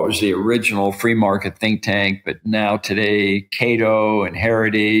 even though it was the original free market think tank. But now today, Cato and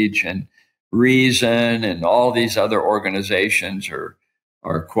Heritage and Reason and all these other organizations are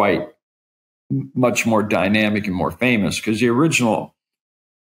quite much more dynamic and more famous because the original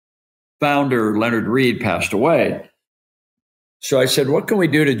founder, Leonard Read, passed away. So I said, what can we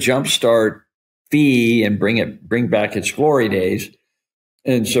do to jumpstart FEE and bring back its glory days?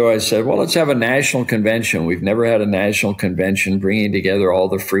 And so I said, well, let's have a national convention. We've never had a national convention, bringing together all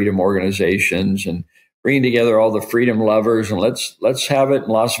the freedom organizations and bringing together all the freedom lovers. And let's have it in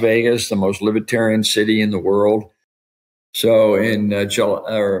Las Vegas, the most libertarian city in the world. So in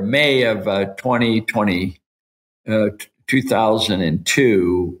May of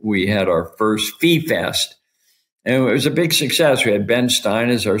 2002, we had our first FEE Fest. And it was a big success. We had Ben Stein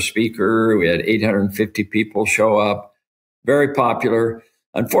as our speaker. We had 850 people show up. Very popular.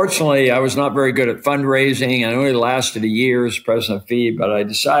 Unfortunately, I was not very good at fundraising. I only lasted a year as president of FEE, but I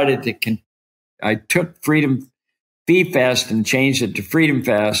decided I took Freedom FEE Fest and changed it to Freedom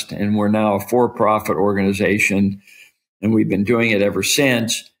Fest, and we're now a for-profit organization, and we've been doing it ever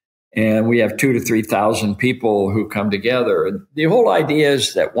since. And we have 2,000 to 3,000 people who come together. And the whole idea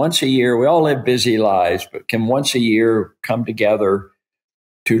is that once a year, we all live busy lives, but can once a year come together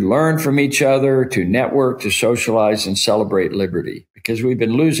to learn from each other, to network, to socialize, and celebrate liberty, because we've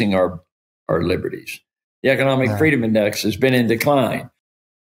been losing our liberties. The Economic Freedom Index has been in decline.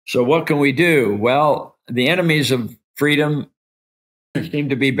 So what can we do? Well, the enemies of freedom seem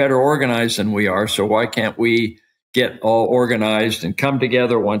to be better organized than we are. So why can't we get all organized and come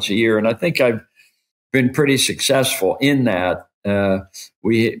together once a year? And I think I've been pretty successful in that.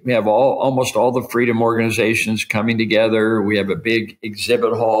 We have almost all the freedom organizations coming together. We have a big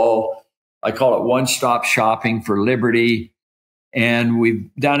exhibit hall. I call it one-stop shopping for liberty. And we've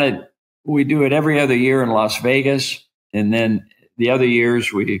done it. We do it every other year in Las Vegas. And then the other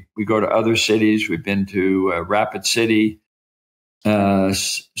years we go to other cities. We've been to Rapid City,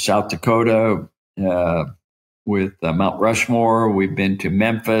 South Dakota, with Mount Rushmore. We've been to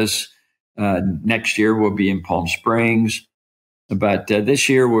Memphis. Next year we'll be in Palm Springs. But this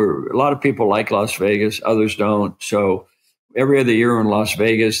year a lot of people like Las Vegas, others don't. So every other year in Las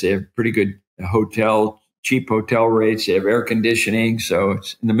Vegas. They have pretty good cheap hotel rates. They have air conditioning. So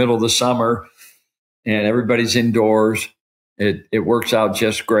it's in the middle of the summer and everybody's indoors. It works out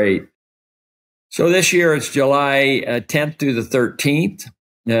just great. So this year it's July 10th through the 13th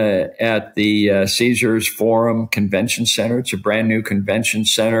at the Caesars Forum Convention Center. It's a brand new convention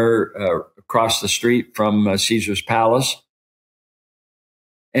center across the street from Caesars Palace.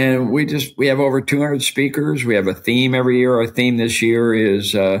 And we have over 200 speakers. We have a theme every year. Our theme this year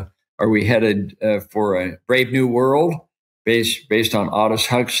is, are we headed for a brave new world? Based on Aldous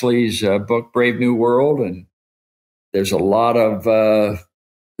Huxley's book, Brave New World. And there's a lot of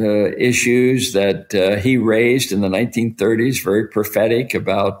issues that he raised in the 1930s, very prophetic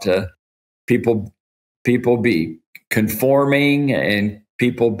about people be conforming and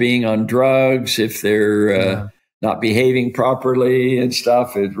people being on drugs if they're not behaving properly and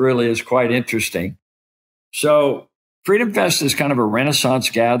stuff. It really is quite interesting. So Freedom Fest is kind of a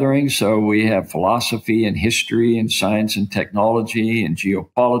Renaissance gathering. So we have philosophy and history and science and technology and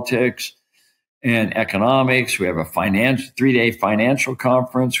geopolitics and economics. We have a 3-day financial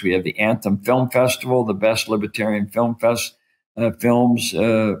conference. We have the Anthem Film Festival, the best libertarian films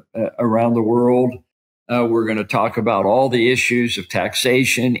around the world. We're going to talk about all the issues of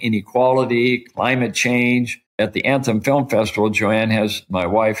taxation, inequality, climate change. At the Anthem Film Festival, my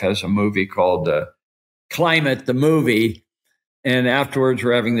wife has a movie called Climate, the movie. And afterwards,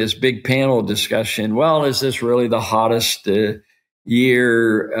 we're having this big panel discussion. Well, is this really the hottest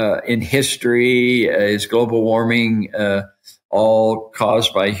year in history? Is global warming all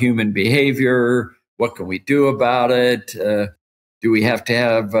caused by human behavior? What can we do about it? Do we have to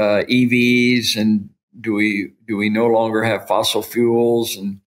have EVs? And do we no longer have fossil fuels?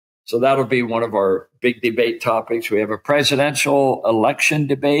 And so that'll be one of our big debate topics. We have a presidential election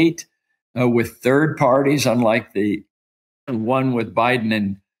debate with third parties, unlike the one with Biden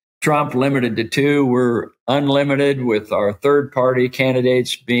and Trump, limited to 2. We're unlimited with our third party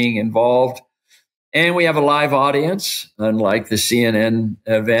candidates being involved. And we have a live audience, unlike the CNN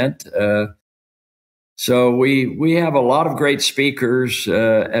event. So we have a lot of great speakers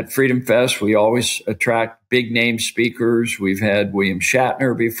at Freedom Fest. We always attract big name speakers. We've had William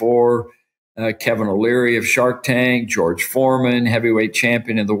Shatner before, Kevin O'Leary of Shark Tank, George Foreman, heavyweight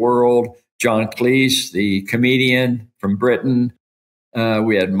champion of the world, John Cleese, the comedian from Britain.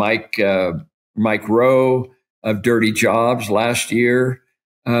 We had Mike Rowe of Dirty Jobs last year.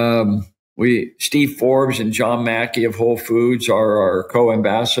 Steve Forbes and John Mackey of Whole Foods are our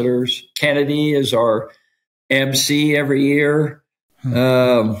co-ambassadors. Kennedy is our MC every year.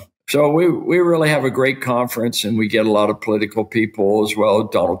 So we really have a great conference, and we get a lot of political people as well.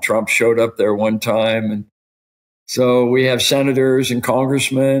 Donald Trump showed up there one time. And so we have senators and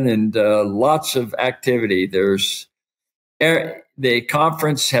congressmen and lots of activity. The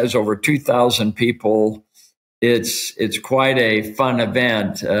conference has over 2,000 people. It's quite a fun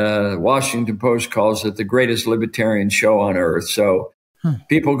event. Washington Post calls it the greatest libertarian show on earth. So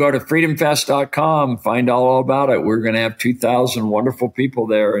people go to freedomfest.com, find out all about it. We're going to have 2,000 wonderful people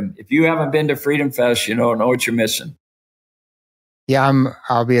there. And if you haven't been to Freedom Fest, you don't know what you're missing. Yeah,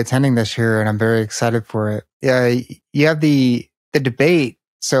 I'll be attending this year, and I'm very excited for it. Yeah, you have the debate,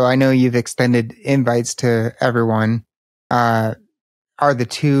 so I know you've extended invites to everyone. Are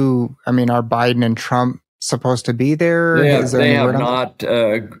Biden and Trump supposed to be there? They have not.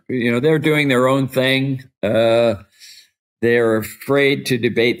 They're doing their own thing. They're afraid to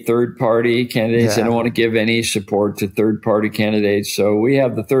debate third-party candidates. They don't want to give any support to third-party candidates. So we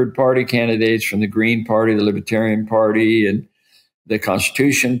have the third-party candidates from the Green Party, the Libertarian Party, and the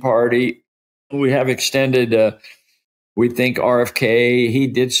Constitution Party. We have extended, we think RFK, he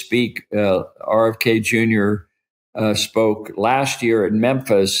did speak, RFK Jr. Spoke last year at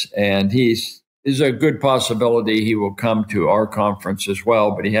Memphis, and is a good possibility he will come to our conference as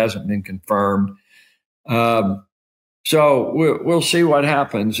well, but he hasn't been confirmed. So we'll see what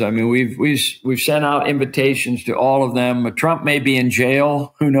happens. I mean, we've sent out invitations to all of them. Trump may be in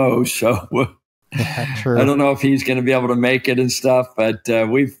jail. Who knows? So true. I don't know if he's going to be able to make it and stuff. But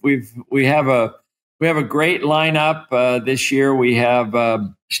we have a great lineup this year. We have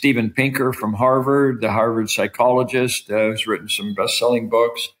Steven Pinker from Harvard, the Harvard psychologist, who's written some best-selling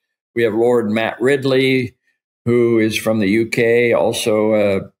books. We have Lord Matt Ridley, who is from the UK,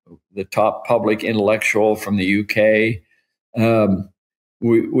 also the top public intellectual from the UK.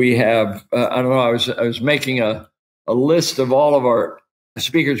 We have, I don't know, I was making a list of all of our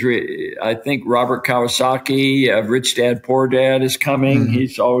speakers. I think Robert Kiyosaki of Rich Dad, Poor Dad is coming. Mm-hmm.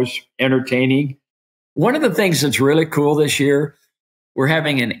 He's always entertaining. One of the things that's really cool this year, we're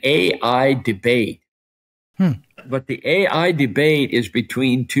having an AI debate. But the AI debate is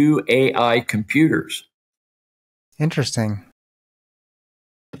between two AI computers. Interesting.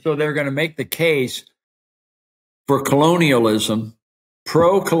 So they're going to make the case for colonialism,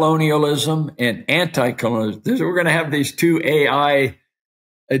 pro-colonialism, and anti-colonialism. We're going to have these two AI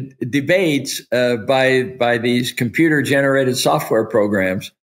debates by these computer-generated software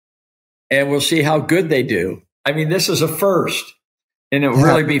programs, and we'll see how good they do. I mean, this is a first, and it will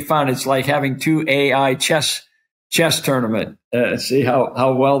really be fun. It's like having two AI chess tournament. See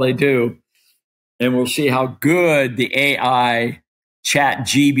how well they do, and we'll see how good the AI chat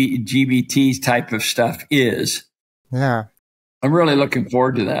GBT type of stuff is. Yeah, I'm really looking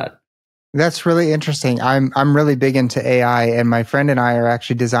forward to that. That's really interesting. I'm really big into AI, and my friend and I are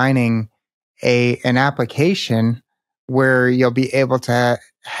actually designing an application where you'll be able to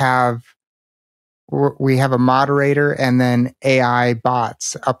have a moderator and then AI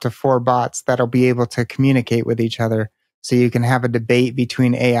bots, up to 4 bots that'll be able to communicate with each other. So you can have a debate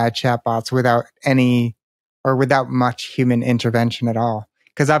between AI chatbots without much human intervention at all.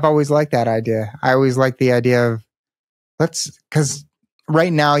 Because I've always liked that idea. I always like the idea of because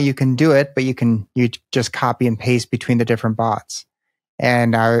right now you can do it, but you just copy and paste between the different bots.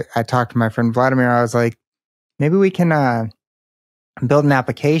 And I talked to my friend Vladimir. I was like, maybe we can build an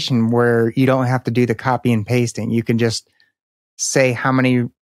application where you don't have to do the copy and pasting. You can just say how many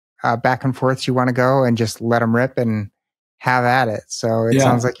back and forths you want to go and just let them rip and have at it. So it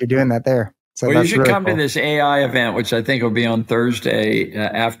sounds like you're doing that there. So well, you should really come cool to this AI event, which I think will be on Thursday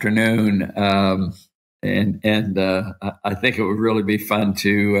afternoon. And I think it would really be fun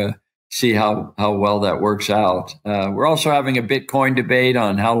to see how well that works out. We're also having a Bitcoin debate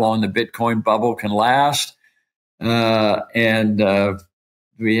on how long the Bitcoin bubble can last. And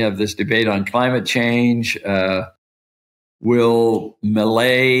we have this debate on climate change. Will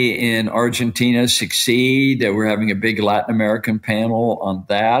Milei in Argentina succeed? We're having a big Latin American panel on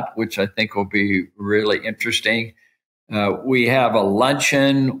that, which I think will be really interesting. We have a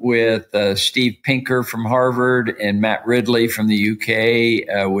luncheon with Steve Pinker from Harvard and Matt Ridley from the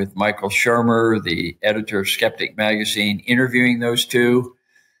UK with Michael Shermer, the editor of Skeptic Magazine, interviewing those two.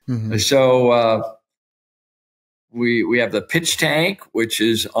 Mm-hmm. So we have the Pitch Tank, which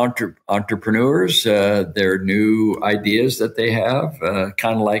is entrepreneurs, their new ideas that they have,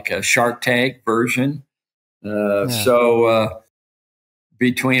 kind of like a Shark Tank version. So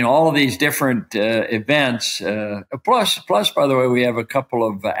between all of these different events, plus, by the way, we have a couple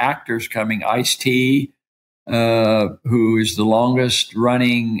of actors coming. Ice-T, who is the longest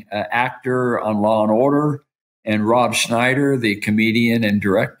running actor on Law and Order, and Rob Schneider, the comedian and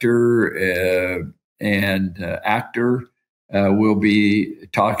director and actor, will be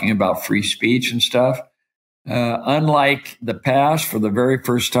talking about free speech and stuff. Unlike the past, for the very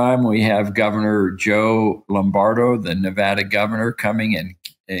first time, we have Governor Joe Lombardo, the Nevada governor, coming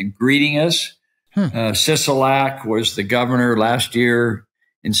and greeting us. Sisolak was the governor last year.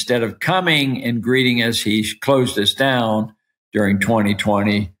 Instead of coming and greeting us, he closed us down during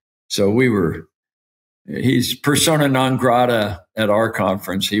 2020. So he's persona non grata at our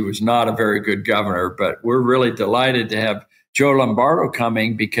conference. He was not a very good governor, but we're really delighted to have Joe Lombardo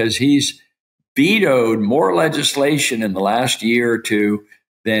coming because he's vetoed more legislation in the last year or two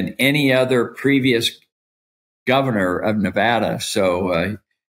than any other previous governor of Nevada. So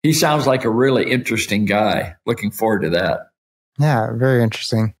he sounds like a really interesting guy. Looking forward to that. Yeah, very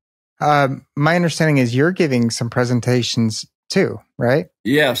interesting. My understanding is you're giving some presentations too, right?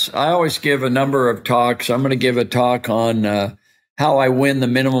 Yes, I always give a number of talks. I'm going to give a talk on how I win the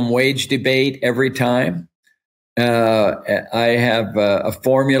minimum wage debate every time. I have a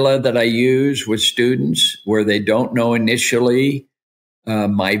formula that I use with students where they don't know initially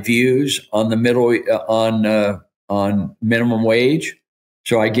my views on the on minimum wage.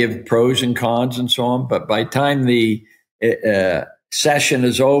 So I give pros and cons and so on. But by the time the session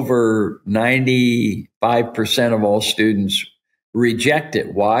is over, 95% of all students reject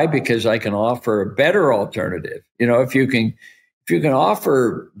it. Why? Because I can offer a better alternative. If you can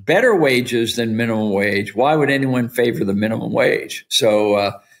offer better wages than minimum wage, why would anyone favor the minimum wage?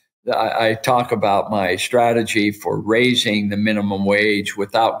 So I talk about my strategy for raising the minimum wage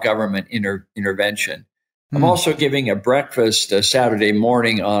without government intervention. I'm also giving a breakfast Saturday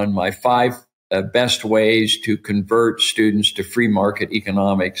morning on my 5 best ways to convert students to free market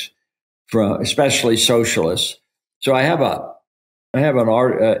economics, especially socialists. So I have a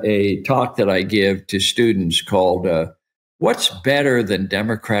talk that I give to students called "What's better than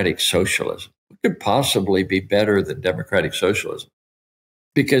democratic socialism? What could possibly be better than democratic socialism?"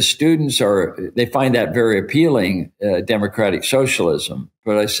 because they find that very appealing, democratic socialism.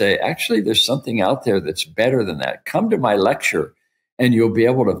 But I say, actually, there's something out there that's better than that. Come to my lecture and you'll be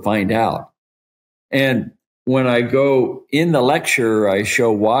able to find out. And when I go in the lecture, I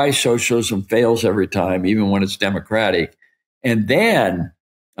show why socialism fails every time, even when it's democratic. And then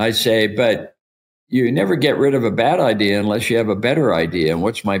I say, but you never get rid of a bad idea unless you have a better idea. And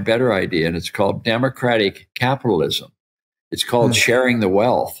what's my better idea? And it's called democratic capitalism. It's called sharing the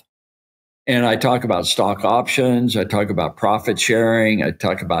wealth. And I talk about stock options. I talk about profit sharing. I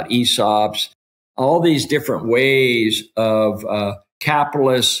talk about ESOPs, all these different ways of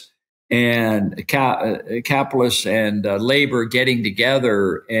capitalists and labor getting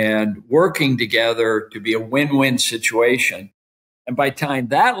together and working together to be a win-win situation. And by the time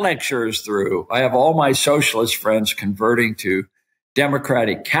that lecture is through, I have all my socialist friends converting to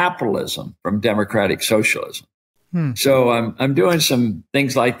democratic capitalism from democratic socialism. So I'm doing some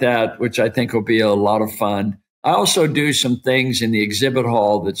things like that, which I think will be a lot of fun. I also do some things in the exhibit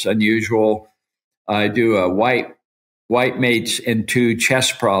hall that's unusual. I do a white mates and two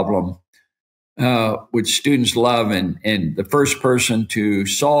chess problem, which students love. And the first person to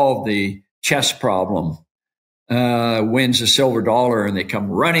solve the chess problem wins a silver dollar. And they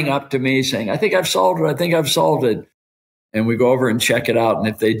come running up to me saying, I think I've solved it. I think I've solved it. And we go over and check it out. And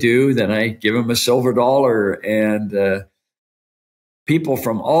if they do, then I give them a silver dollar. And people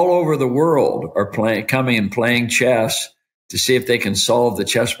from all over the world are coming and playing chess to see if they can solve the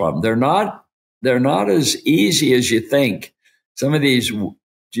chess problem. They're not as easy as you think. Some of these,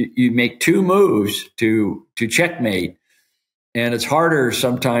 you make two moves to checkmate, and it's harder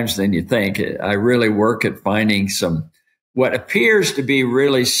sometimes than you think. I really work at finding what appears to be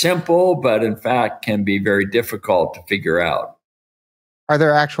really simple, but in fact can be very difficult to figure out. Are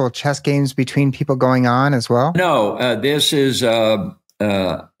there actual chess games between people going on as well? No, this is a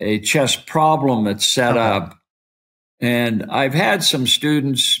chess problem that's set up. And I've had some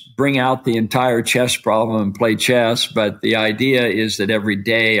students bring out the entire chess problem and play chess, but the idea is that every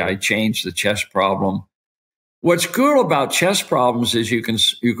day I change the chess problem. What's cool about chess problems is you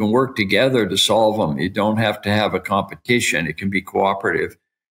can work together to solve them. You don't have to have a competition. It can be cooperative.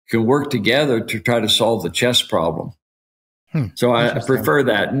 You can work together to try to solve the chess problem. So I prefer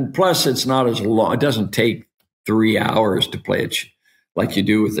that. And plus, it's not as long. It doesn't take 3 hours to play it like you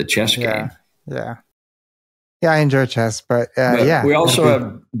do with a chess game. Yeah, I enjoy chess, but we also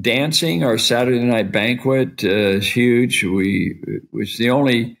have dancing. Our Saturday night banquet is huge. It's the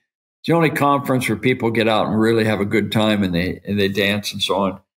only conference where people get out and really have a good time, and they dance and so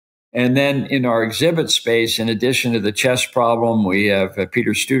on. And then in our exhibit space, in addition to the chess problem, we have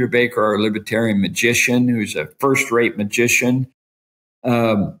Peter Studebaker, our libertarian magician, who's a first-rate magician.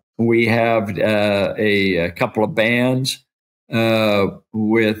 We have a couple of bands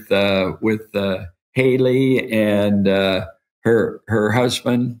with Haley and her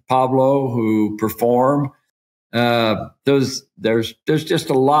husband Pablo, who perform. There's just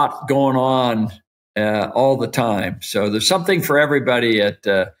a lot going on all the time. So there's something for everybody at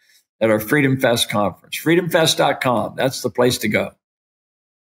our Freedom Fest conference. FreedomFest.com. That's the place to go.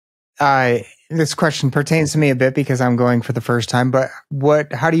 This question pertains to me a bit because I'm going for the first time. But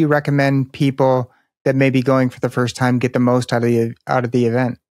how do you recommend people that may be going for the first time get the most out of the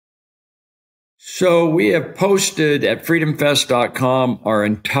event? So we have posted at FreedomFest.com our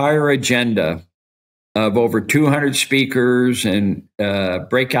entire agenda of over 200 speakers and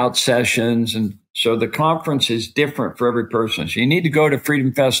breakout sessions. And so the conference is different for every person. So you need to go to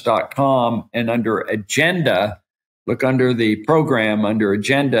freedomfest.com and under agenda, look under the program, under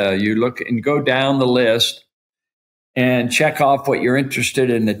agenda, you look and go down the list and check off what you're interested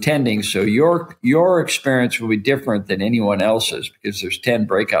in attending. So your experience will be different than anyone else's because there's 10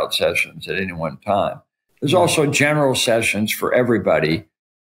 breakout sessions at any one time. There's also general sessions for everybody.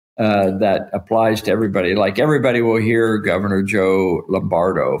 That applies to everybody. Like everybody will hear Governor Joe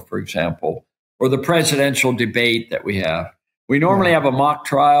Lombardo, for example, or the presidential debate that we have. We normally have a mock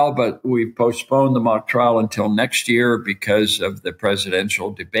trial, but we've postponed the mock trial until next year because of the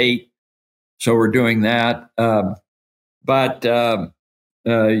presidential debate. So we're doing that. But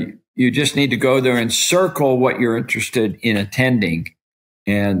you just need to go there and circle what you're interested in attending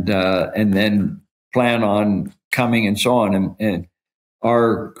and then plan on coming and so on. And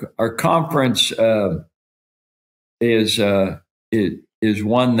our conference is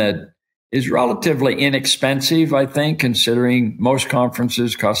one that is relatively inexpensive, I think, considering most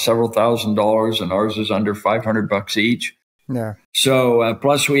conferences cost several $1,000s and ours is under $500 each. Yeah. So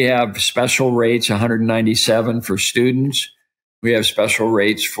plus we have special rates, $197 for students. We have special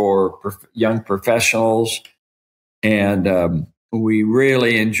rates for young professionals, and we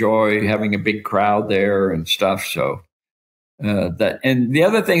really enjoy having a big crowd there and stuff. So and the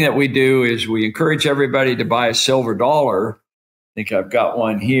other thing that we do is we encourage everybody to buy a silver dollar. I think I've got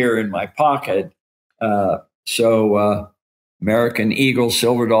one here in my pocket. American Eagle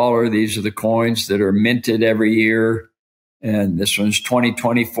silver dollar. These are the coins that are minted every year. And this one's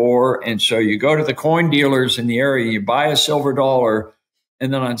 2024. And so you go to the coin dealers in the area, you buy a silver dollar.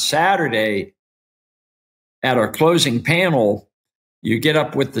 And then on Saturday at our closing panel, you get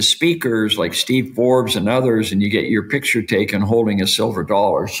up with the speakers like Steve Forbes and others, and you get your picture taken holding a silver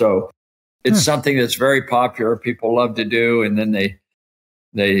dollar. So it's something that's very popular. People love to do. And then they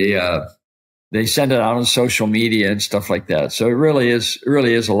send it out on social media and stuff like that. So it really is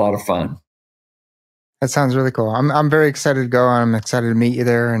a lot of fun. That sounds really cool. I'm very excited to go. I'm excited to meet you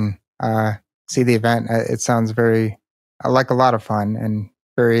there and see the event. It sounds like a lot of fun and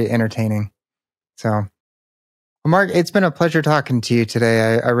very entertaining. So, Mark, it's been a pleasure talking to you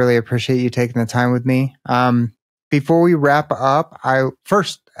today. I really appreciate you taking the time with me. Before we wrap up, I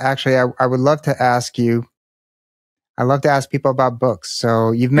would love to ask you. I love to ask people about books.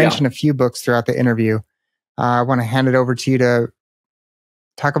 So you've mentioned a few books throughout the interview. I want to hand it over to you to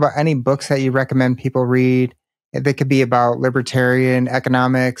talk about any books that you recommend people read. They could be about libertarian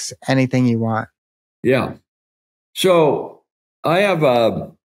economics, anything you want. Yeah. So I have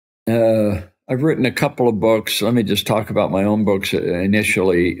I've written a couple of books. Let me just talk about my own books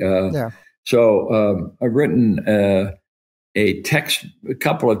initially. So I've written a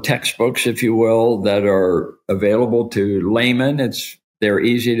couple of textbooks, if you will, that are available to laymen. They're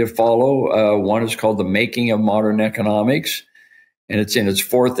easy to follow. One is called The Making of Modern Economics, and it's in its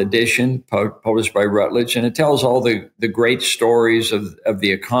fourth edition, published by Routledge. And it tells all the great stories of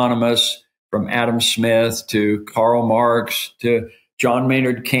the economists, from Adam Smith to Karl Marx to John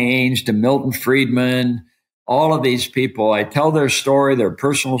Maynard Keynes to Milton Friedman. All of these people, I tell their story, their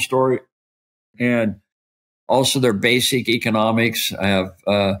personal story, and also their basic economics. I have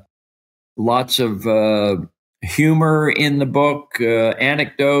lots of humor in the book,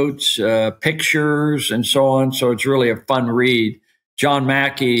 anecdotes, pictures, and so on. So it's really a fun read. John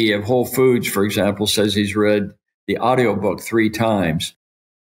Mackey of Whole Foods, for example, says he's read the audiobook 3 times.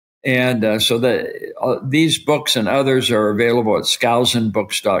 And so these books and others are available at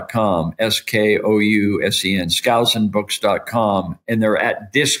skousenbooks.com, SKOUSEN, skousenbooks.com, and they're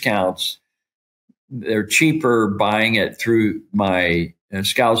at discounts. They're cheaper buying it through my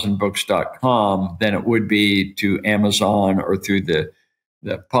skousenbooks.com than it would be to Amazon or through the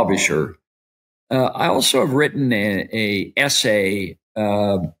publisher. I also have written a essay,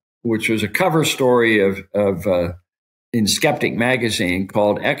 which was a cover story of in Skeptic magazine,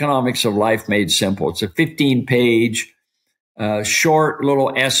 called Economics of Life Made Simple. It's a 15-page short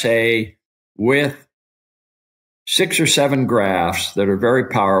little essay with 6 or 7 graphs that are very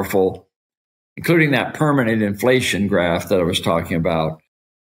powerful, including that permanent inflation graph that I was talking about.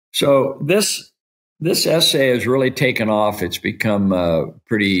 So this essay has really taken off. It's become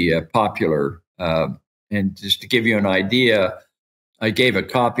pretty popular. And just to give you an idea, I gave a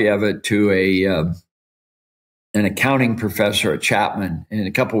copy of it to an accounting professor at Chapman. And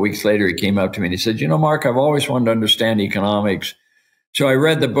a couple of weeks later, he came up to me and he said, Mark, I've always wanted to understand economics. So I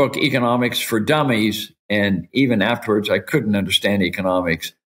read the book, Economics for Dummies. And even afterwards, I couldn't understand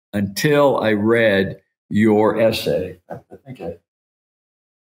economics until I read your essay. I think I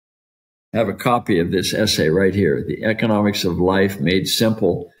have a copy of this essay right here, The Economics of Life Made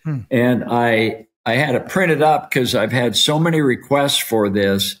Simple. And I had it printed up because I've had so many requests for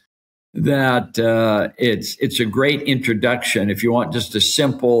this that it's a great introduction. If you want just a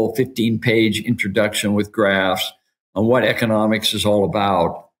simple 15-page introduction with graphs on what economics is all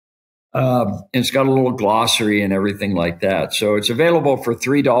about. And it's got a little glossary and everything like that. So it's available for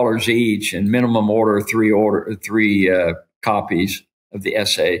 $3 each, and minimum order 3 copies of the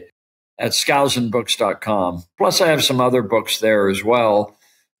essay at skousenbooks.com. Plus, I have some other books there as well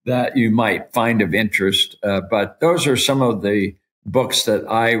that you might find of interest. But those are some of the books that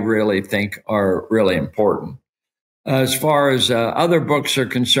I really think are really important. As far as other books are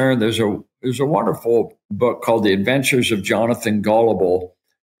concerned, there's a wonderful book called The Adventures of Jonathan Gullible,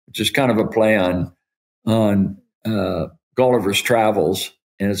 which is kind of a play on Gulliver's Travels,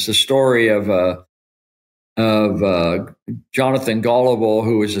 and it's the story of Jonathan Gullible,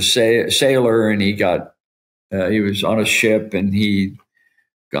 who was a sailor, and he was on a ship, and he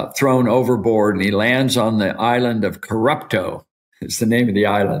got thrown overboard, and he lands on the island of Corrupto. It's the name of the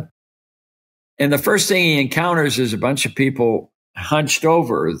island. And the first thing he encounters is a bunch of people hunched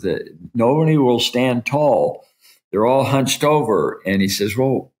over. That nobody will stand tall. they're all hunched over. And he says,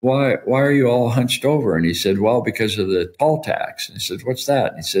 well, why are you all hunched over? And he said, well, because of the tall tax. And he says, what's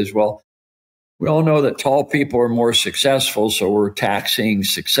that? And he says, well, we all know that tall people are more successful, so we're taxing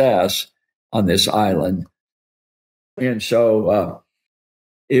success on this island. And so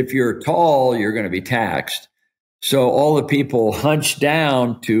if you're tall, you're going to be taxed. So all the people hunch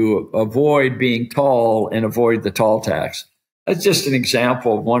down to avoid being tall and avoid the tall tax. That's just an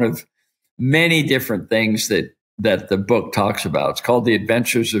example of one of many different things that the book talks about. It's called The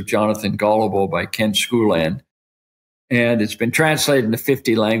Adventures of Jonathan Gullible by Ken Schoolan. And it's been translated into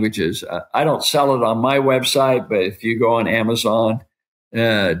 50 languages. I don't sell it on my website, but if you go on Amazon,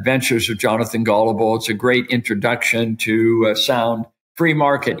 Adventures of Jonathan Gullible, it's a great introduction to sound free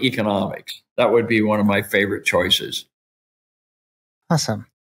market economics. That would be one of my favorite choices. Awesome.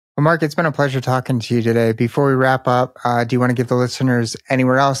 Well, Mark, it's been a pleasure talking to you today. Before we wrap up, do you want to give the listeners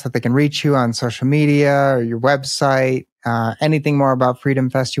anywhere else that they can reach you on social media or your website? Anything more about Freedom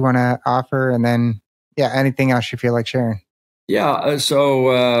Fest you want to offer? And then, anything else you feel like sharing? Yeah,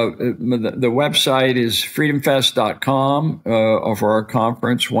 so the website is freedomfest.com for our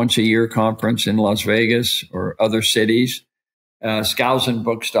conference, once a year conference in Las Vegas or other cities.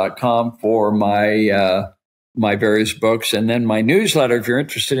 Skousenbooks.com for my various books. And then my newsletter, if you're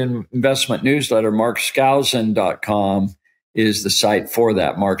interested in investment newsletter, markskousen.com is the site for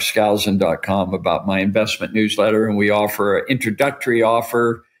that, markskousen.com, about my investment newsletter. And we offer an introductory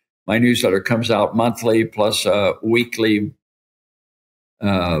offer. My newsletter comes out monthly plus a weekly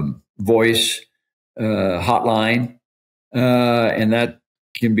voice hotline. And that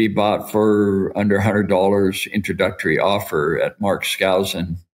can be bought for under $100 introductory offer at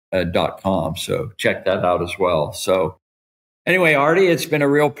markskousen.com. So check that out as well. So anyway, Artie, it's been a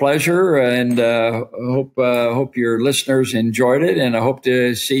real pleasure, and hope your listeners enjoyed it, and I hope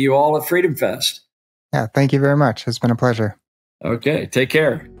to see you all at Freedom Fest. Yeah, thank you very much. It's been a pleasure. Okay, take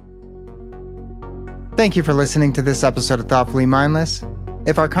care. Thank you for listening to this episode of Thoughtfully Mindless.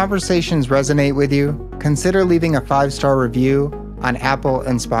 If our conversations resonate with you, consider leaving a 5-star review on Apple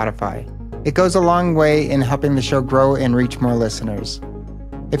and Spotify. It goes a long way in helping the show grow and reach more listeners.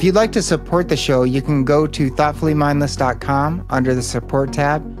 If you'd like to support the show, you can go to thoughtfullymindless.com under the support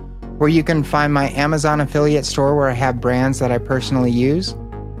tab, where you can find my Amazon affiliate store where I have brands that I personally use,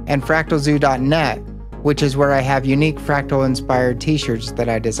 and fractalzoo.net, which is where I have unique fractal-inspired t-shirts that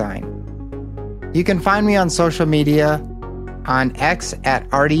I design. You can find me on social media on X at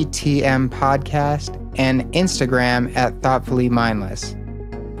RDTM Podcast and Instagram at Thoughtfully Mindless.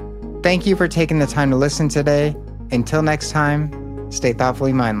 Thank you for taking the time to listen today. Until next time, stay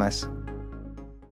thoughtfully mindless.